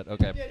get it, but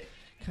okay.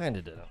 Kind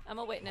of did it. I'm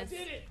a witness.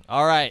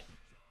 All right.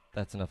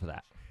 That's enough of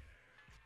that.